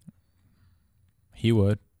 He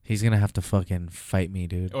would. He's going to have to fucking fight me,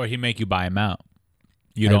 dude. Or he'd make you buy him out.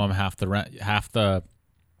 You'd owe him half the rent.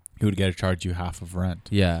 He would get to charge you half of rent.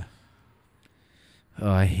 Yeah.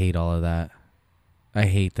 Oh, I hate all of that. I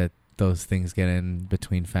hate that those things get in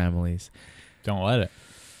between families. Don't let it.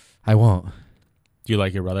 I won't. Do you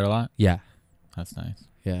like your brother a lot? Yeah. That's nice.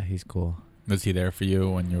 Yeah, he's cool. Was he there for you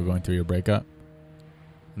when you were going through your breakup?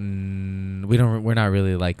 We're not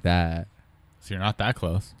really like that. So you're not that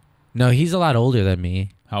close. No, he's a lot older than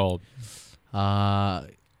me. How old?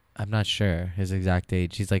 I'm not sure his exact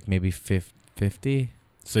age. He's like maybe 50.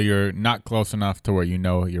 So you're not close enough to where you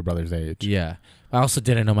know your brother's age. Yeah. I also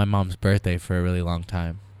didn't know my mom's birthday for a really long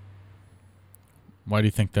time. Why do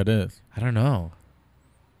you think that is? I don't know.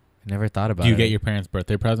 I never thought about it. Do you get your parents'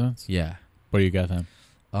 birthday presents? Yeah. What do you get them?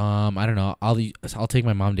 I don't know. I'll take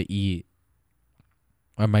my mom to eat.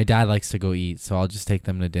 Or my dad likes to go eat, so I'll just take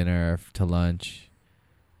them to dinner or to lunch,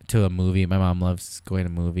 to a movie. My mom loves going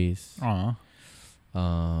to movies. Aw.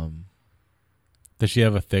 Um, Does she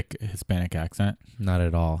have a thick Hispanic accent? Not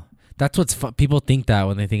at all. That's what's people think that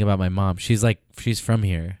when they think about my mom. She's from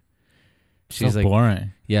here. She's so like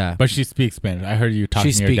boring. Yeah, but she speaks Spanish. I heard you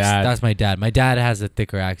talking to your dad. That's my dad. My dad has a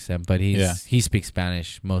thicker accent, but he speaks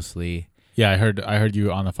Spanish mostly. Yeah, I heard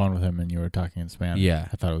you on the phone with him and you were talking in Spanish. Yeah,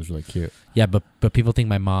 I thought it was really cute. Yeah, but people think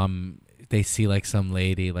my mom. They see like some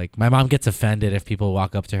lady. Like my mom gets offended if people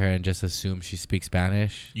walk up to her and just assume she speaks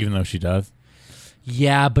Spanish, even though she does.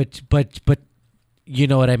 Yeah, but you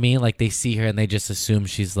know what I mean? Like they see her and they just assume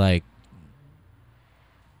she's like.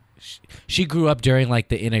 She grew up during like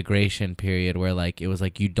the integration period where like it was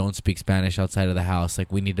like you don't speak Spanish outside of the house.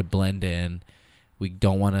 Like we need to blend in. We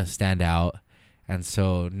don't want to stand out. And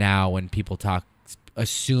so now when people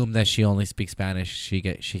assume that she only speaks Spanish, she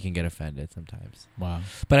can get offended sometimes. Wow.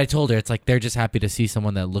 But I told her it's like they're just happy to see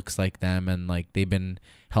someone that looks like them, and like they've been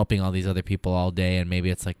helping all these other people all day, and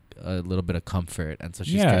maybe it's like a little bit of comfort. And so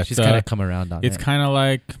she's kind of come around on it. It's kind of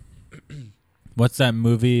like what's that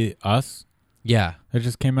movie Us? Yeah. That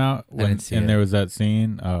just came out I didn't see it. there was that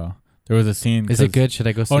scene. Oh. There was a scene. Is it good? Should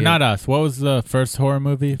I go see it? Oh, not Us. What was the first horror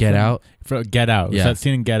movie? Get Out? Get Out. Yeah. Was that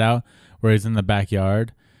scene in Get Out where he's in the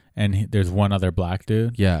backyard and there's one other black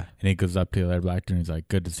dude? Yeah. And he goes up to the other black dude and he's like,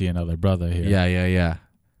 good to see another brother here. Yeah.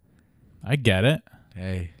 I get it.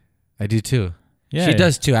 Hey, I do too. Yeah. She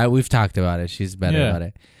does too. We've talked about it. She's better about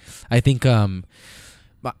it. I think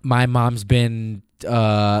my mom's been...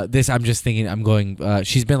 I'm just thinking I'm going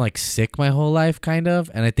she's been like sick my whole life kind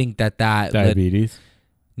of, and I think that diabetes.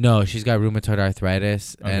 No, she's got rheumatoid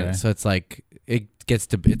arthritis. Okay. And so it's like it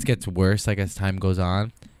gets worse like as time goes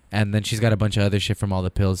on, and then she's got a bunch of other shit from all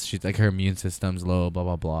the pills. She's like her immune system's low, blah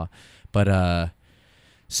blah blah. But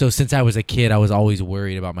so since I was a kid I was always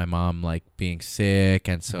worried about my mom like being sick,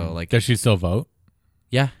 and so like does she still vote?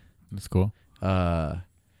 Yeah, that's cool.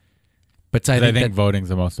 But I think voting's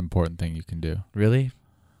the most important thing you can do. Really?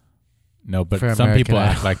 No, but some people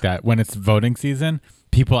act like that. When it's voting season,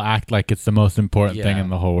 people act like it's the most important thing in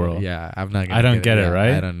the whole world. Yeah, I'm not gonna I don't get it,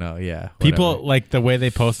 right? I don't know, yeah. People, whatever. like, the way they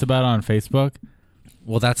post about it on Facebook.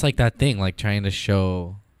 Well, that's like that thing, like, trying to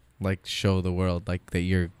show the world, like, that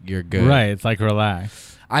you're good. Right, it's like,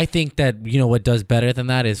 relax. I think that, you know, what does better than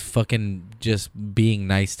that is fucking just being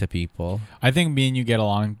nice to people. I think me and you get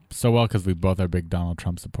along so well because we both are big Donald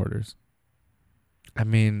Trump supporters. I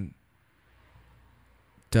mean,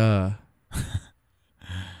 duh.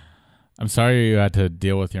 I'm sorry you had to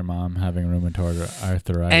deal with your mom having rheumatoid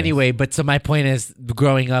arthritis. Anyway, but so my point is,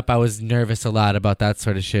 growing up, I was nervous a lot about that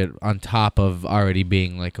sort of shit on top of already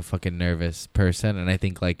being like a fucking nervous person. And I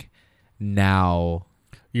think like now...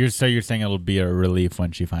 You're saying it'll be a relief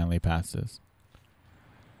when she finally passes?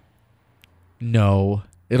 No.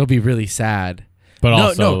 It'll be really sad. But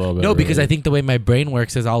also a little bit No, because relief. I think the way my brain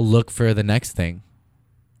works is I'll look for the next thing.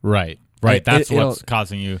 Right. That's what's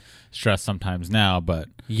causing you stress sometimes now, but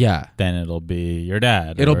then it'll be your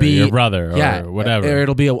dad, it'll be your brother, or whatever. Or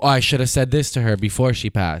it'll be, I should have said this to her before she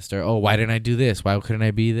passed, or why didn't I do this? Why couldn't I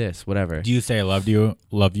be this? Whatever. Do you say love you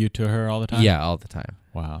to her all the time? Yeah, all the time.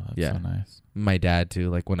 Wow, that's so nice. My dad too.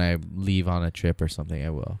 Like when I leave on a trip or something, I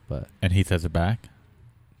will. And he says it back.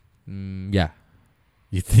 Yeah.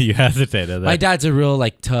 You hesitated. My dad's a real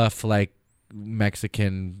like tough like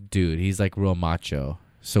Mexican dude. He's like real macho.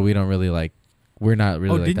 So we don't really like, we're not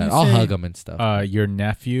really like that. I'll hug him and stuff. Your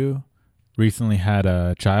nephew recently had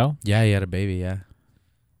a child? Yeah, he had a baby, yeah.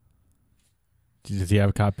 Does he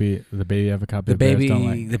have a copy? The baby have a copy?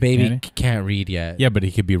 The baby can't read yet. Yeah, but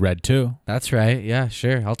he could be read too. That's right. Yeah,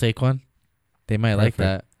 sure. I'll take one. They might like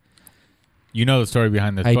that. You know the story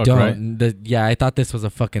behind this book, right? I don't. I thought this was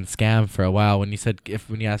a fucking scam for a while. When you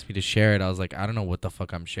asked me to share it, I was like, I don't know what the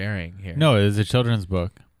fuck I'm sharing here. No, it's a children's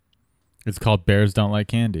book. It's called Bears Don't Like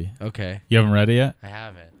Candy. Okay. You haven't read it yet? I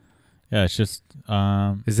haven't. Yeah, it's just...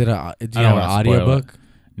 Is it do you have an audiobook?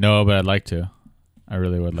 No, but I'd like to. I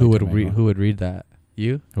really would like to. Who would read that?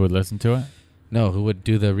 You? Who would listen to it? No, who would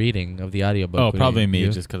do the reading of the audiobook? Oh, probably me,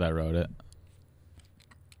 just because I wrote it.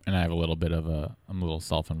 And I have a little bit of I'm a little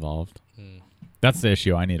self-involved. That's the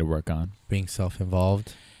issue I need to work on. Being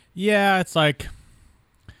self-involved? Yeah, it's like...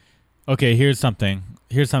 Okay, here's something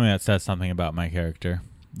that says something about my character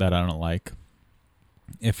that I don't like.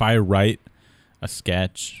 If I write a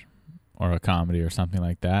sketch or a comedy or something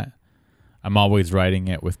like that, I'm always writing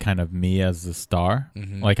it with kind of me as the star.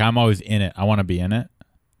 Mm-hmm. Like I'm always in it. I want to be in it.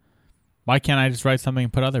 Why can't I just write something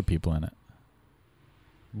and put other people in it?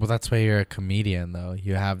 Well, that's why you're a comedian, though.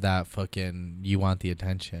 You have that you want the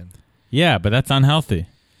attention. Yeah, but that's unhealthy.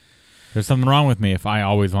 There's something wrong with me if I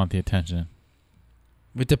always want the attention.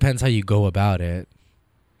 It depends how you go about it.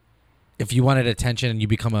 If you wanted attention and you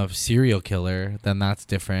become a serial killer, then that's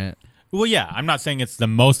different. Well, yeah, I'm not saying it's the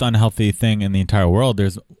most unhealthy thing in the entire world.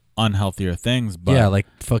 There's unhealthier things, but yeah, like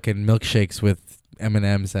fucking milkshakes with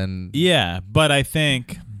M&Ms and yeah, but I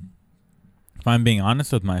think if I'm being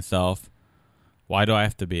honest with myself, why do I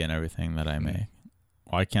have to be in everything that I make?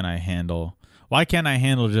 Why can't I handle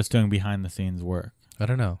just doing behind the scenes work? I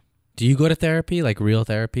don't know. Do you go to therapy, like real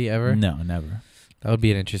therapy ever? No, never. That would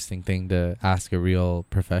be an interesting thing to ask a real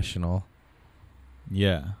professional.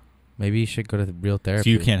 Yeah. Maybe you should go to real therapy. So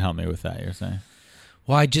you can't help me with that, you're saying?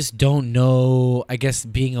 Well, I just don't know. I guess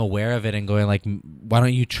being aware of it and going like, why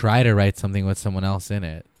don't you try to write something with someone else in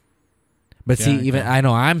it? But Yeah, see, even I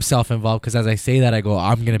know I'm self-involved because as I say that, I go,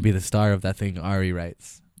 I'm going to be the star of that thing Ari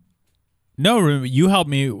writes. No, you helped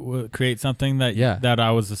me create something that that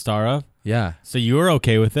I was the star of. Yeah. So you were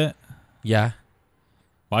okay with it. Yeah.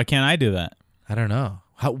 Why can't I do that? I don't know.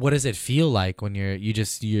 What does it feel like when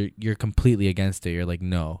you're completely against it? You're like,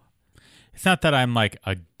 no. It's not that I'm like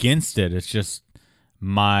against it. It's just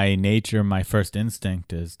my nature, my first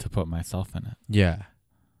instinct is to put myself in it. Yeah.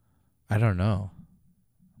 I don't know.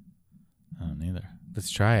 I don't either. Let's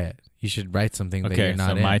try it. You should write something that Okay, you're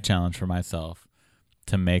not so in. my challenge for myself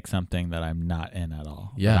to make something that I'm not in at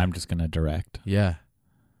all. Yeah. That I'm just going to direct. Yeah.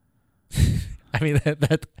 I mean,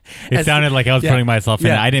 that It sounded like I was putting myself in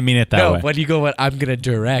it. I didn't mean it that way. No, when you go, I'm going to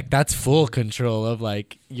direct, that's full control of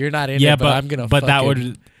like, you're not in it, but I'm going to But that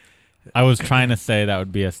would... I was trying to say that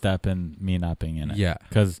would be a step in me not being in it. Yeah.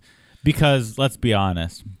 Because let's be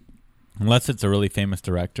honest, unless it's a really famous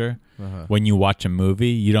director, when you watch a movie,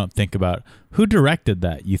 you don't think about who directed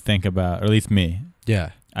that. You think about, or at least me. Yeah.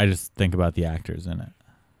 I just think about the actors in it.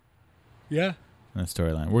 Yeah. And the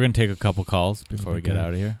storyline. We're going to take a couple calls before we get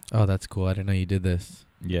out of here. Oh, that's cool. I didn't know you did this.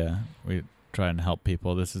 Yeah. We try and help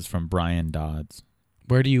people. This is from Brian Dodds.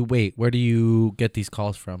 Where do you get these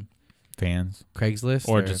calls from? Fans. Craigslist?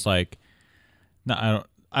 Or just like, no,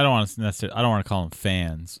 I don't want to call them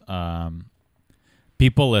fans.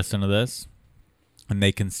 People listen to this and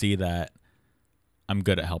they can see that I'm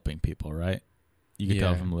good at helping people, right? You can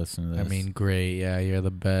tell from listening to this. I mean, great. Yeah, you're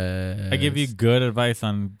the best. I give you good advice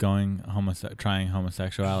on trying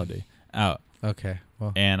homosexuality out. Okay.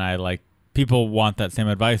 Well. And people want that same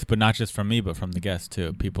advice, but not just from me, but from the guests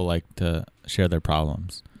too. People like to share their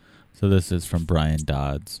problems. So this is from Brian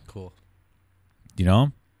Dodds. Cool. Do you know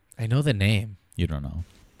him? I know the name. You don't know.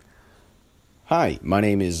 Hi, my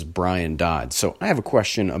name is Brian Dodd. So I have a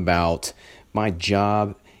question about my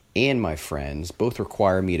job and my friends. Both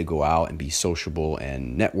require me to go out and be sociable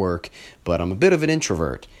and network, but I'm a bit of an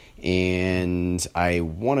introvert. And I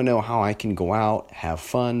want to know how I can go out, have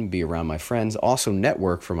fun, be around my friends, also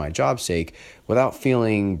network for my job's sake without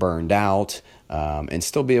feeling burned out, and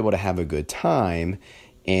still be able to have a good time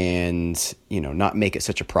and, not make it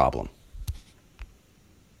such a problem.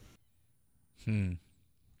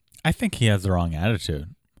 I think he has the wrong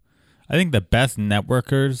attitude. I think the best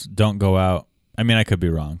networkers don't go out. I mean, I could be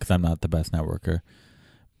wrong because I'm not the best networker.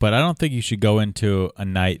 But I don't think you should go into a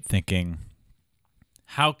night thinking,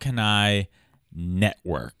 how can I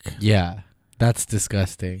network? Yeah, that's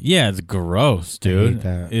disgusting. Yeah, it's gross, dude. I hate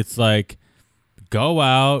that. It's like, go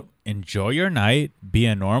out, enjoy your night, be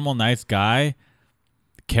a normal, nice guy,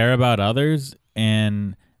 care about others,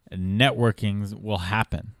 and networking will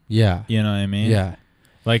happen. Yeah. You know what I mean? Yeah.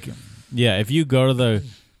 Like, yeah, if you go to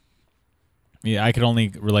I could only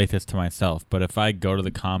relate this to myself, but if I go to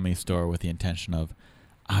the comedy store with the intention of,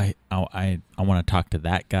 I want to talk to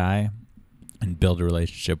that guy and build a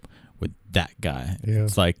relationship with that guy. Yeah.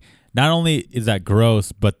 It's like, not only is that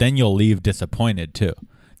gross, but then you'll leave disappointed too.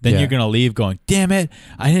 Then you're going to leave going, damn it,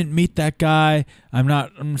 I didn't meet that guy.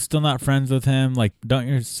 I'm still not friends with him. Like, don't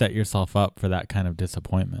you set yourself up for that kind of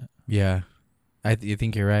disappointment? Yeah. You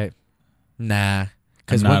think you're right? Nah.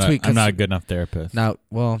 I'm not a good enough therapist. Now,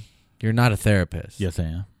 well, you're not a therapist. Yes, I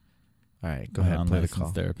am. All right, go ahead. Play the call.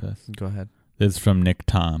 Therapist. Go ahead. This is from Nick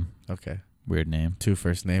Tom. Okay. Weird name. 2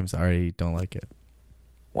 first names. I already don't like it.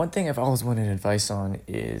 One thing I've always wanted advice on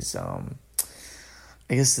is, I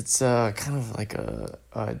guess it's kind of like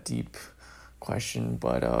a deep question,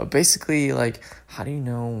 but basically, like, how do you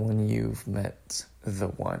know when you've met the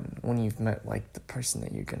one, when you've met like the person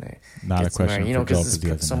that you're gonna not get a question, marry? Because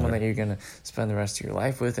it's someone that you're gonna spend the rest of your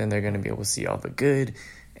life with, and they're gonna be able to see all the good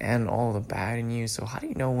and all the bad in you. So how do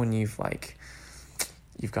you know when you've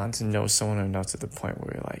gotten to know someone enough to the point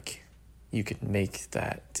where like you could make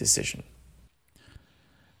that decision?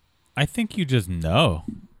 I think you just know.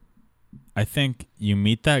 I think you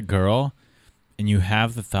meet that girl and you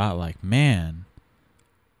have the thought like, man,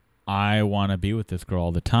 I want to be with this girl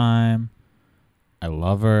all the time. I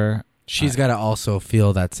love her. She's got to also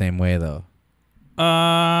feel that same way though.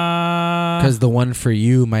 Because Because the one for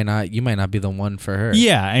you might not be the one for her.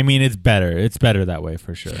 yeah, I mean, it's better. It's better that way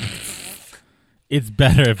for sure. It's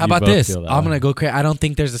better if How you about both this? feel that I'm way. gonna go crazy. I don't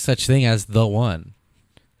think there's a such thing as the one.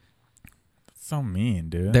 So mean,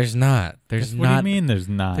 dude. There's not. There's What do you not. mean there's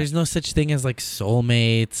not? There's no such thing as like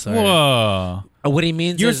soulmates. Or, Whoa. What he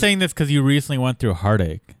means You're is saying this because you recently went through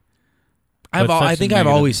heartache. I such think a I've negative-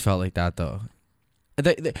 always felt like that though.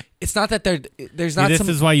 It's not that there's not this some.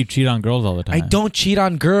 is why you cheat on girls all the time. I don't cheat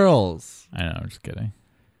on girls. I know. I'm just kidding.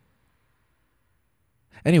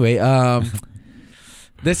 Anyway,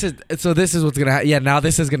 this is what's gonna happen. Yeah, now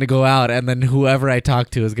this is gonna go out, and then whoever I talk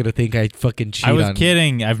to is gonna think I fucking cheat. I was on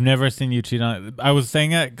kidding. I've never seen you cheat on. I was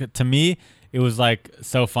saying that to me, it was like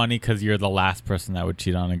so funny because you're the last person that would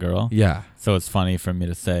cheat on a girl. Yeah. So it's funny for me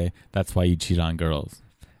to say that's why you cheat on girls.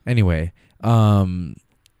 Anyway,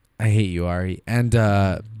 I hate you, Ari, and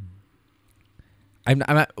I'm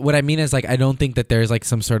what I mean is like I don't think that there's like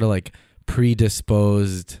some sort of like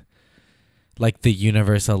predisposed, like the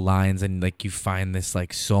universe aligns and like you find this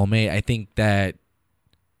like soulmate. I think that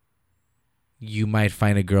you might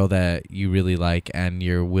find a girl that you really like and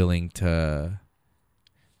you're willing to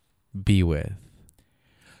be with.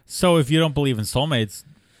 So if you don't believe in soulmates,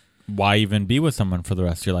 why even be with someone for the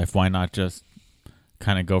rest of your life? Why not just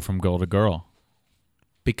kind of go from girl to girl?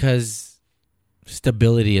 Because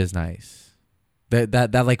stability is nice.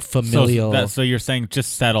 That like familial. So you're saying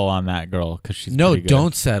just settle on that girl because she's No, pretty good.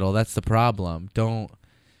 don't settle. That's the problem. Don't.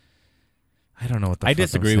 I don't know what the I fuck I'm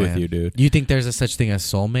disagree with saying. you, dude. You think there's a such thing as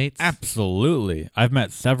soulmates? Absolutely. I've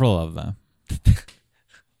met several of them.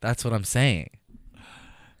 That's what I'm saying.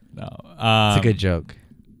 No, It's a good joke.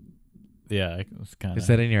 Yeah, it was kind Is of.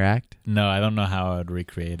 that in your act? No, I don't know how I would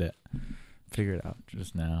recreate it. Figure it out.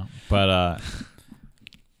 Just now, but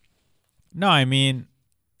no, I mean,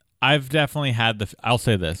 I've definitely had I'll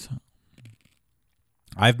say this.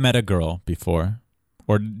 I've met a girl before,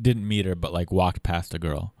 or didn't meet her, but like walked past a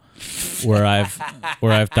girl, where I've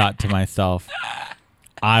thought to myself,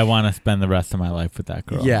 I want to spend the rest of my life with that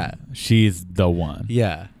girl. Yeah. She's the one.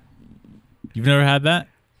 Yeah. You've never had that?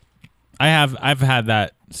 I have. I've had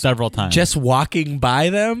that several times. Just walking by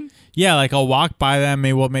them? Yeah, like I'll walk by them,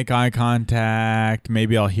 maybe we'll make eye contact,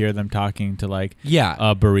 maybe I'll hear them talking to like Yeah.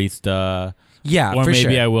 a barista. Yeah, Or for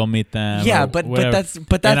maybe sure. I will meet them. Yeah, or but whatever. that's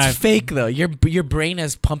And I- fake though. Your brain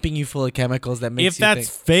is pumping you full of chemicals that makes If you that's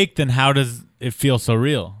think. fake, then how does it feel so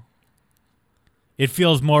real? It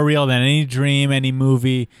feels more real than any dream, any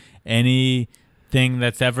movie, anything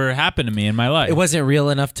that's ever happened to me in my life. It wasn't real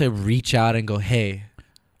enough to reach out and go, "Hey."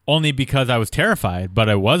 Only because I was terrified, but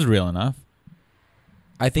I was real enough.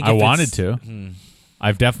 I think I if wanted it's- to.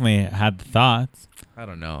 I've definitely had the thoughts, I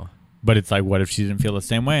don't know. but it's like, what if she didn't feel the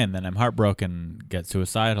same way, and then I'm heartbroken, get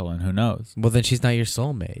suicidal, and who knows? Well, then she's not your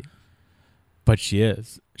soulmate. But she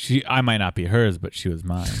is. I might not be hers, but she was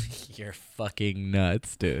mine. You're fucking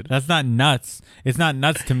nuts, dude. That's not nuts. It's not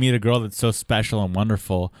nuts to meet a girl that's so special and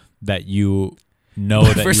wonderful that you know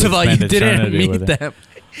that. First you of would all, you spend didn't eternity meet with her. them.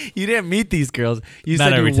 You didn't meet these girls. You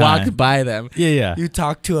Not said every you walked time. by them. Yeah, yeah. You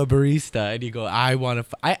talked to a barista and you go, "I want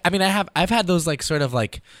to." I mean, I've had those like sort of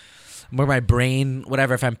like where my brain,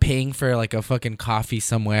 whatever. If I'm paying for like a fucking coffee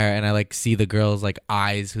somewhere and I like see the girl's like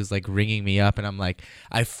eyes who's like ringing me up, and I'm like,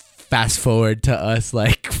 I fast forward to us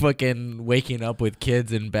like fucking waking up with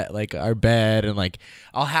kids in bed, like our bed, and like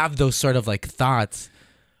I'll have those sort of like thoughts.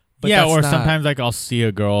 But Yeah, that's or not- sometimes like I'll see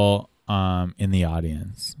a girl in the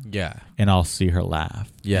audience yeah. and I'll see her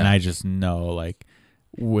laugh. Yeah. And I just know like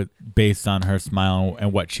based on her smile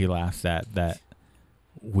and what she laughs at that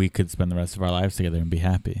we could spend the rest of our lives together and be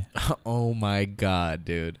happy. Oh my god,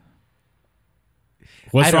 dude.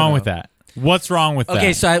 What's I don't wrong with know. that? What's wrong with that?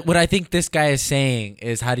 Okay, so what I think this guy is saying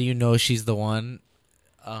is, how do you know she's the one?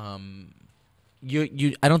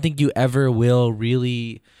 You I don't think you ever will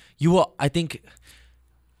really. You will. I think.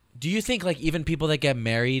 Do you think like even people that get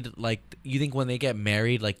married, like you think when they get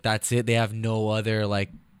married, like that's it? They have no other like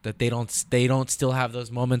that. They don't still have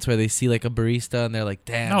those moments where they see like a barista and they're like,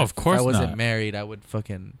 damn. No, of course if I wasn't not. married, I would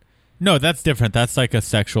fucking. No, that's different. That's like a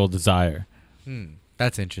sexual desire.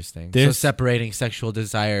 That's interesting. So This- separating sexual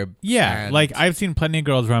desire. Yeah, and- like I've seen plenty of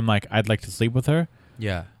girls where I'm like, I'd like to sleep with her.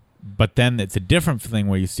 Yeah. But then it's a different thing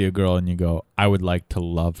where you see a girl and you go, I would like to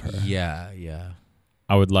love her. Yeah. Yeah.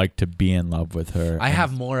 I would like to be in love with her. I And-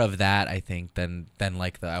 have more of that, I think, than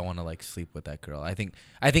like the I want to like sleep with that girl. I think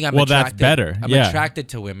I'm Well, that's attracted. better, I'm yeah. attracted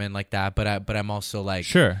to women like that, but I'm also like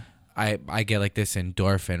Sure. I get like this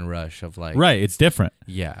endorphin rush of like Right, it's different.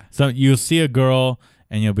 Yeah. So you'll see a girl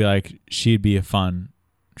and you'll be like, she'd be a fun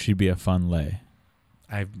lay.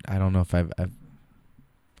 I don't know if I've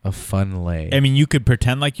a fun lay. I mean, you could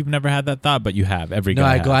pretend like you've never had that thought, but you have. Every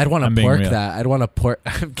guy has. I'd want I'm to being pork real. that. I'd want to pork.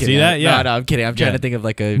 I'm kidding. See that? Yeah. No, I'm kidding. I'm trying to think of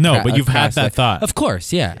like a No, but a you've had crass that lay. thought. Of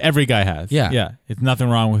course, yeah. Every guy has. Yeah. Yeah. It's nothing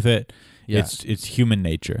wrong with it. Yeah. It's human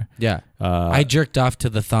nature. Yeah. I jerked off to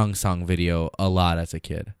the Thong Song video a lot as a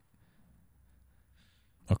kid.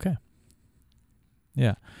 Okay.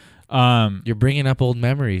 Yeah. You're bringing up old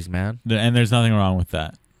memories, man. And there's nothing wrong with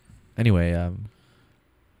that. Anyway,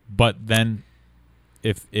 But then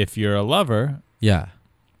if you're a lover, yeah.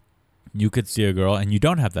 you could see a girl and you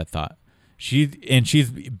don't have that thought. She's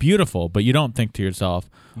beautiful, but you don't think to yourself,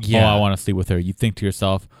 Yeah. "Oh, I want to sleep with her." You think to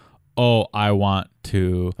yourself, "Oh, I want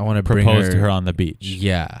to bring propose her- to her on the beach.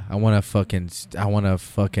 Yeah. I want to fucking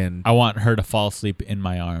I want her to fall asleep in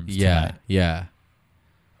my arms." Yeah. tonight. Yeah.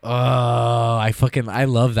 Oh, I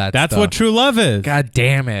love that That's stuff. what true love is. God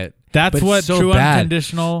damn it. That's But what so true bad.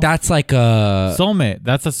 unconditional That's like a soulmate.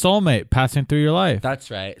 That's a soulmate passing through your life. That's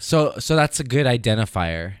right. So that's a good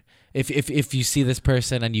identifier. If you see this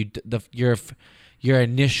person and your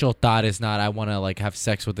initial thought is not I want to like have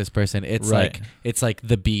sex with this person. It's Right. like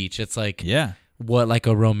the beach. It's like Yeah. what like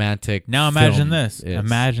a romantic. Now imagine film this. is.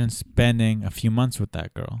 Imagine spending a few months with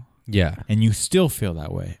that girl. Yeah. And you still feel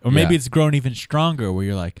that way. Or maybe Yeah. it's grown even stronger where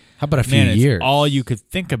you're like, How about a few man, it's years? all you could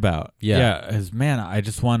think about. Yeah. Is man, I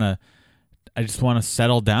just wanna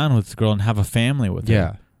settle down with this girl and have a family with her.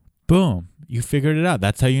 Yeah. Boom. You figured it out.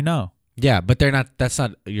 That's how you know. Yeah, but that's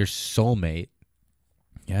not your soulmate.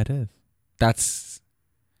 Yeah, it is. That's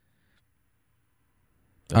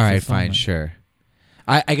That's all your right, fine, soulmate. sure.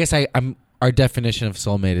 I guess our definition of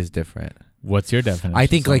soulmate is different. What's your definition? I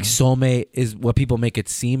think of like soulmate? soulmate is what people make it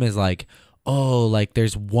seem as like, oh, like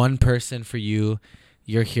there's one person for you.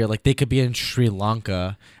 You're here, like they could be in Sri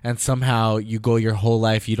Lanka, and somehow you go your whole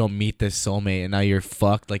life, you don't meet this soulmate, and now you're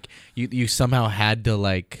fucked. Like you somehow had to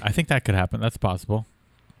like. I think that could happen. That's possible.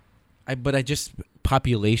 But I just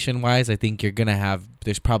population wise, I think you're gonna have.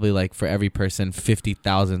 There's probably like for every person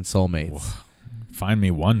 50,000 soulmates. Find me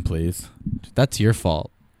one, please. That's your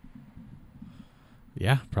fault.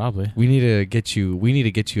 Yeah, probably. We need to get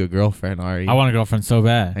you a girlfriend, Ari. I want a girlfriend so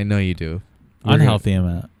bad. I know you do. We're Unhealthy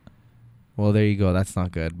amount. Well, there you go. That's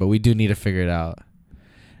not good. But we do need to figure it out.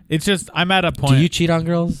 It's just I'm at a point. Do you cheat on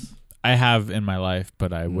girls? I have in my life,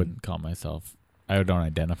 but I wouldn't call myself. I don't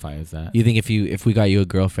identify as that. You think if we got you a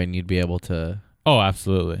girlfriend, you'd be able to? Oh,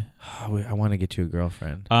 absolutely. I want to get you a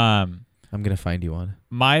girlfriend. Um, I'm gonna find you one.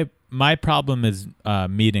 my problem is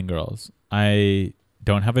meeting girls. I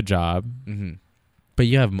don't have a job. Mm-hmm. But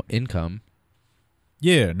you have income.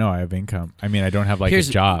 Yeah, no, I have income. I mean, I don't have like Here's-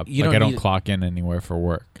 a job. you Like don't I don't need- clock in anywhere for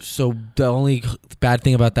work. So the only bad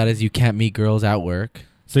thing about that is you can't meet girls at work.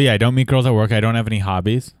 So yeah, I don't meet girls at work. I don't have any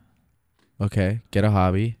hobbies. Okay, get a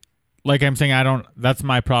hobby. Like I'm saying, I don't. That's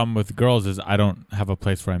my problem with girls is I don't have a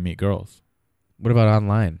place where I meet girls. What about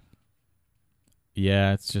online?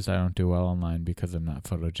 Yeah, it's just I don't do well online because I'm not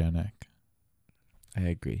photogenic. I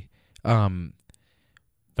agree. That I'm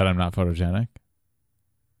not photogenic.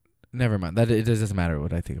 Never mind. That it doesn't matter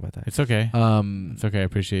what I think about that. It's okay. It's okay. I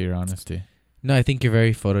appreciate your honesty. No, I think you're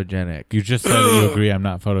very photogenic. You just said that you agree I'm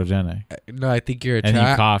not photogenic. No, I think you're And you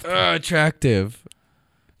coughed. attractive.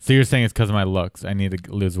 So you're saying it's because of my looks. I need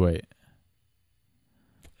to lose weight.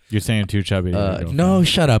 You're saying I'm too chubby. To get a girlfriend. No,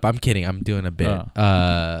 shut up. I'm kidding. I'm doing a bit.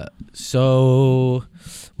 Oh. So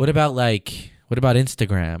what about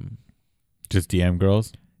Instagram? Just DM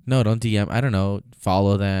girls? No, don't DM. I don't know.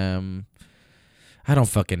 Follow them. I don't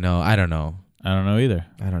fucking know. I don't know. I don't know either.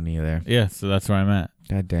 I don't either. Yeah, so that's where I'm at.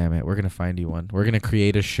 God damn it. We're going to find you one. We're going to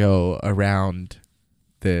create a show around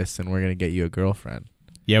this, and we're going to get you a girlfriend.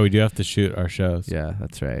 Yeah, we do have to shoot our shows. Yeah,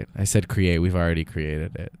 that's right. I said create. We've already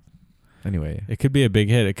created it. Anyway. It could be a big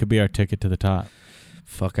hit. It could be our ticket to the top.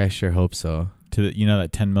 Fuck, I sure hope so. To the,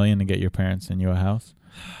 that $10 million to get your parents and you a house?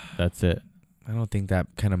 That's it. I don't think that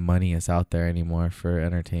kind of money is out there anymore for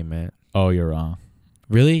entertainment. Oh, you're wrong.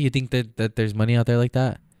 Really? You think that there's money out there like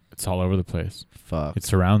that? It's all over the place. Fuck. It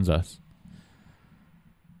surrounds us.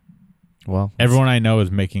 Well, Everyone I know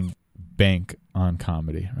is making bank on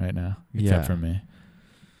comedy right now, except Yeah. for me.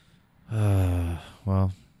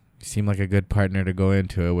 well, you seem like a good partner to go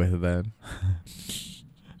into it with then.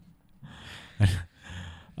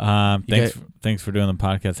 Thanks for doing the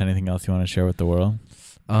podcast. Anything else you want to share with the world?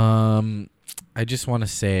 I just want to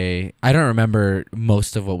say I don't remember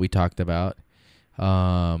most of what we talked about.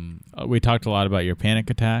 We talked a lot about your panic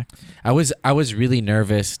attack. I was really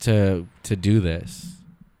nervous to do this.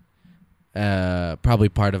 Probably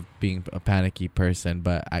part of being a panicky person,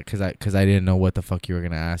 but because I didn't know what the fuck you were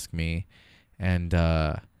gonna ask me, and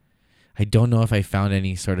I don't know if I found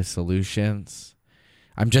any sort of solutions.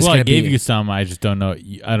 I'm just. Well, I gave you some. I just don't know.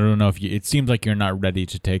 I don't know if you. It seems like you're not ready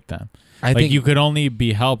to take them. I think you could only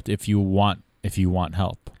be helped if you want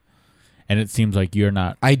help, and it seems like you're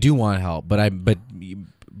not. I do want help, but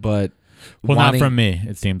well, not from me.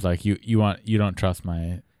 It seems like you don't trust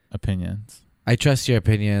my opinions. I trust your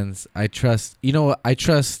opinions. I trust. You know what? I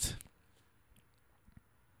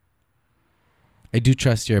do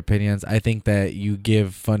trust your opinions. I think that you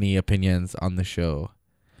give funny opinions on the show.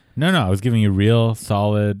 No, I was giving you real,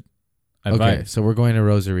 solid advice. Okay, so we're going to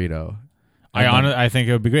Rosarito. I think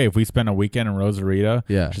it would be great if we spent a weekend in Rosarito.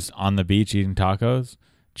 Yeah. Just on the beach eating tacos,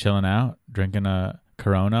 chilling out, drinking a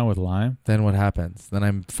Corona with lime. Then what happens? Then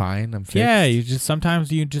I'm fine. I'm fixed. Yeah,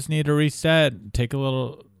 sometimes you just need to reset, take a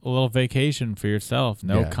little vacation for yourself.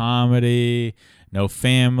 No comedy, no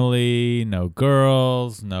family, no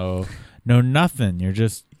girls, no nothing. You're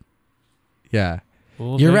just You're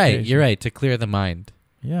right. You're right. To clear the mind.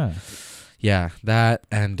 Yeah. Yeah, that,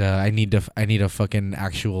 and I need a fucking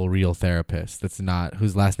actual real therapist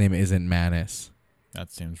whose last name isn't Manis.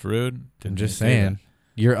 That seems rude. I'm just saying.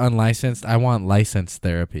 You're unlicensed. I want licensed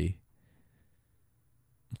therapy.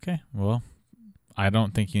 Okay, well, I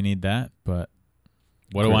don't think you need that, but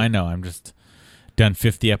what do I know? I'm just done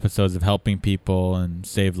 50 episodes of helping people and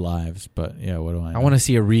saved lives, but yeah, what do I know? I want to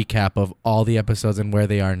see a recap of all the episodes and where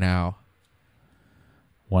they are now.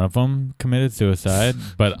 One of them committed suicide,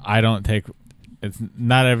 but I don't take. It's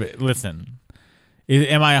not every. Listen,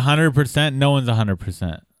 am I 100%? No one's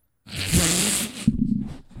 100%.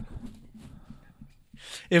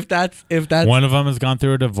 If that's one of them has gone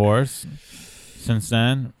through a divorce since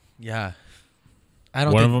then. Yeah, I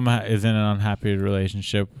don't. One of them is in an unhappy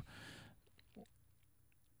relationship.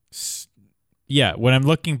 Yeah, when I'm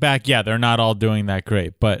looking back, they're not all doing that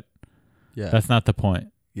great, but that's not the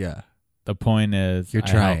point. Yeah. The point is, you're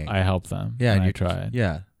trying. I help them. Yeah, and you tried.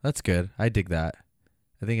 Yeah, that's good. I dig that.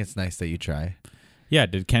 I think it's nice that you try. Yeah.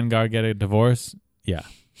 Did Kengar get a divorce? Yeah.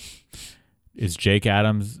 Is Jake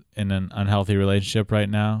Adams in an unhealthy relationship right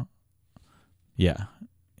now? Yeah,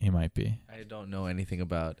 he might be. I don't know anything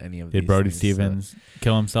about any of these. Did Brody Stevens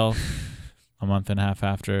kill himself a month and a half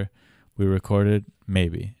after we recorded?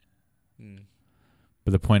 Maybe.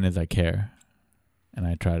 But the point is, I care, and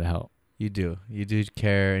I try to help. You do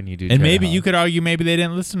care, and you do. And maybe you could argue maybe they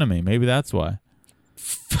didn't listen to me. Maybe that's why.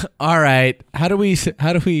 All right. How do we?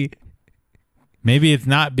 Maybe it's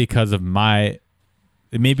not because of my.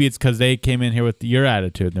 Maybe it's because they came in here with your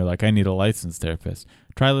attitude, and they're like, "I need a licensed therapist.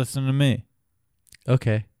 Try listening to me."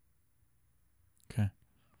 Okay.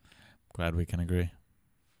 Glad we can agree.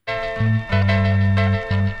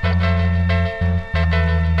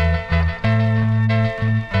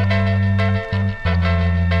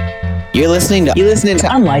 You're listening to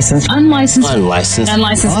Unlicensed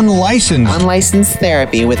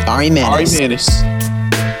Therapy with Ari Manis.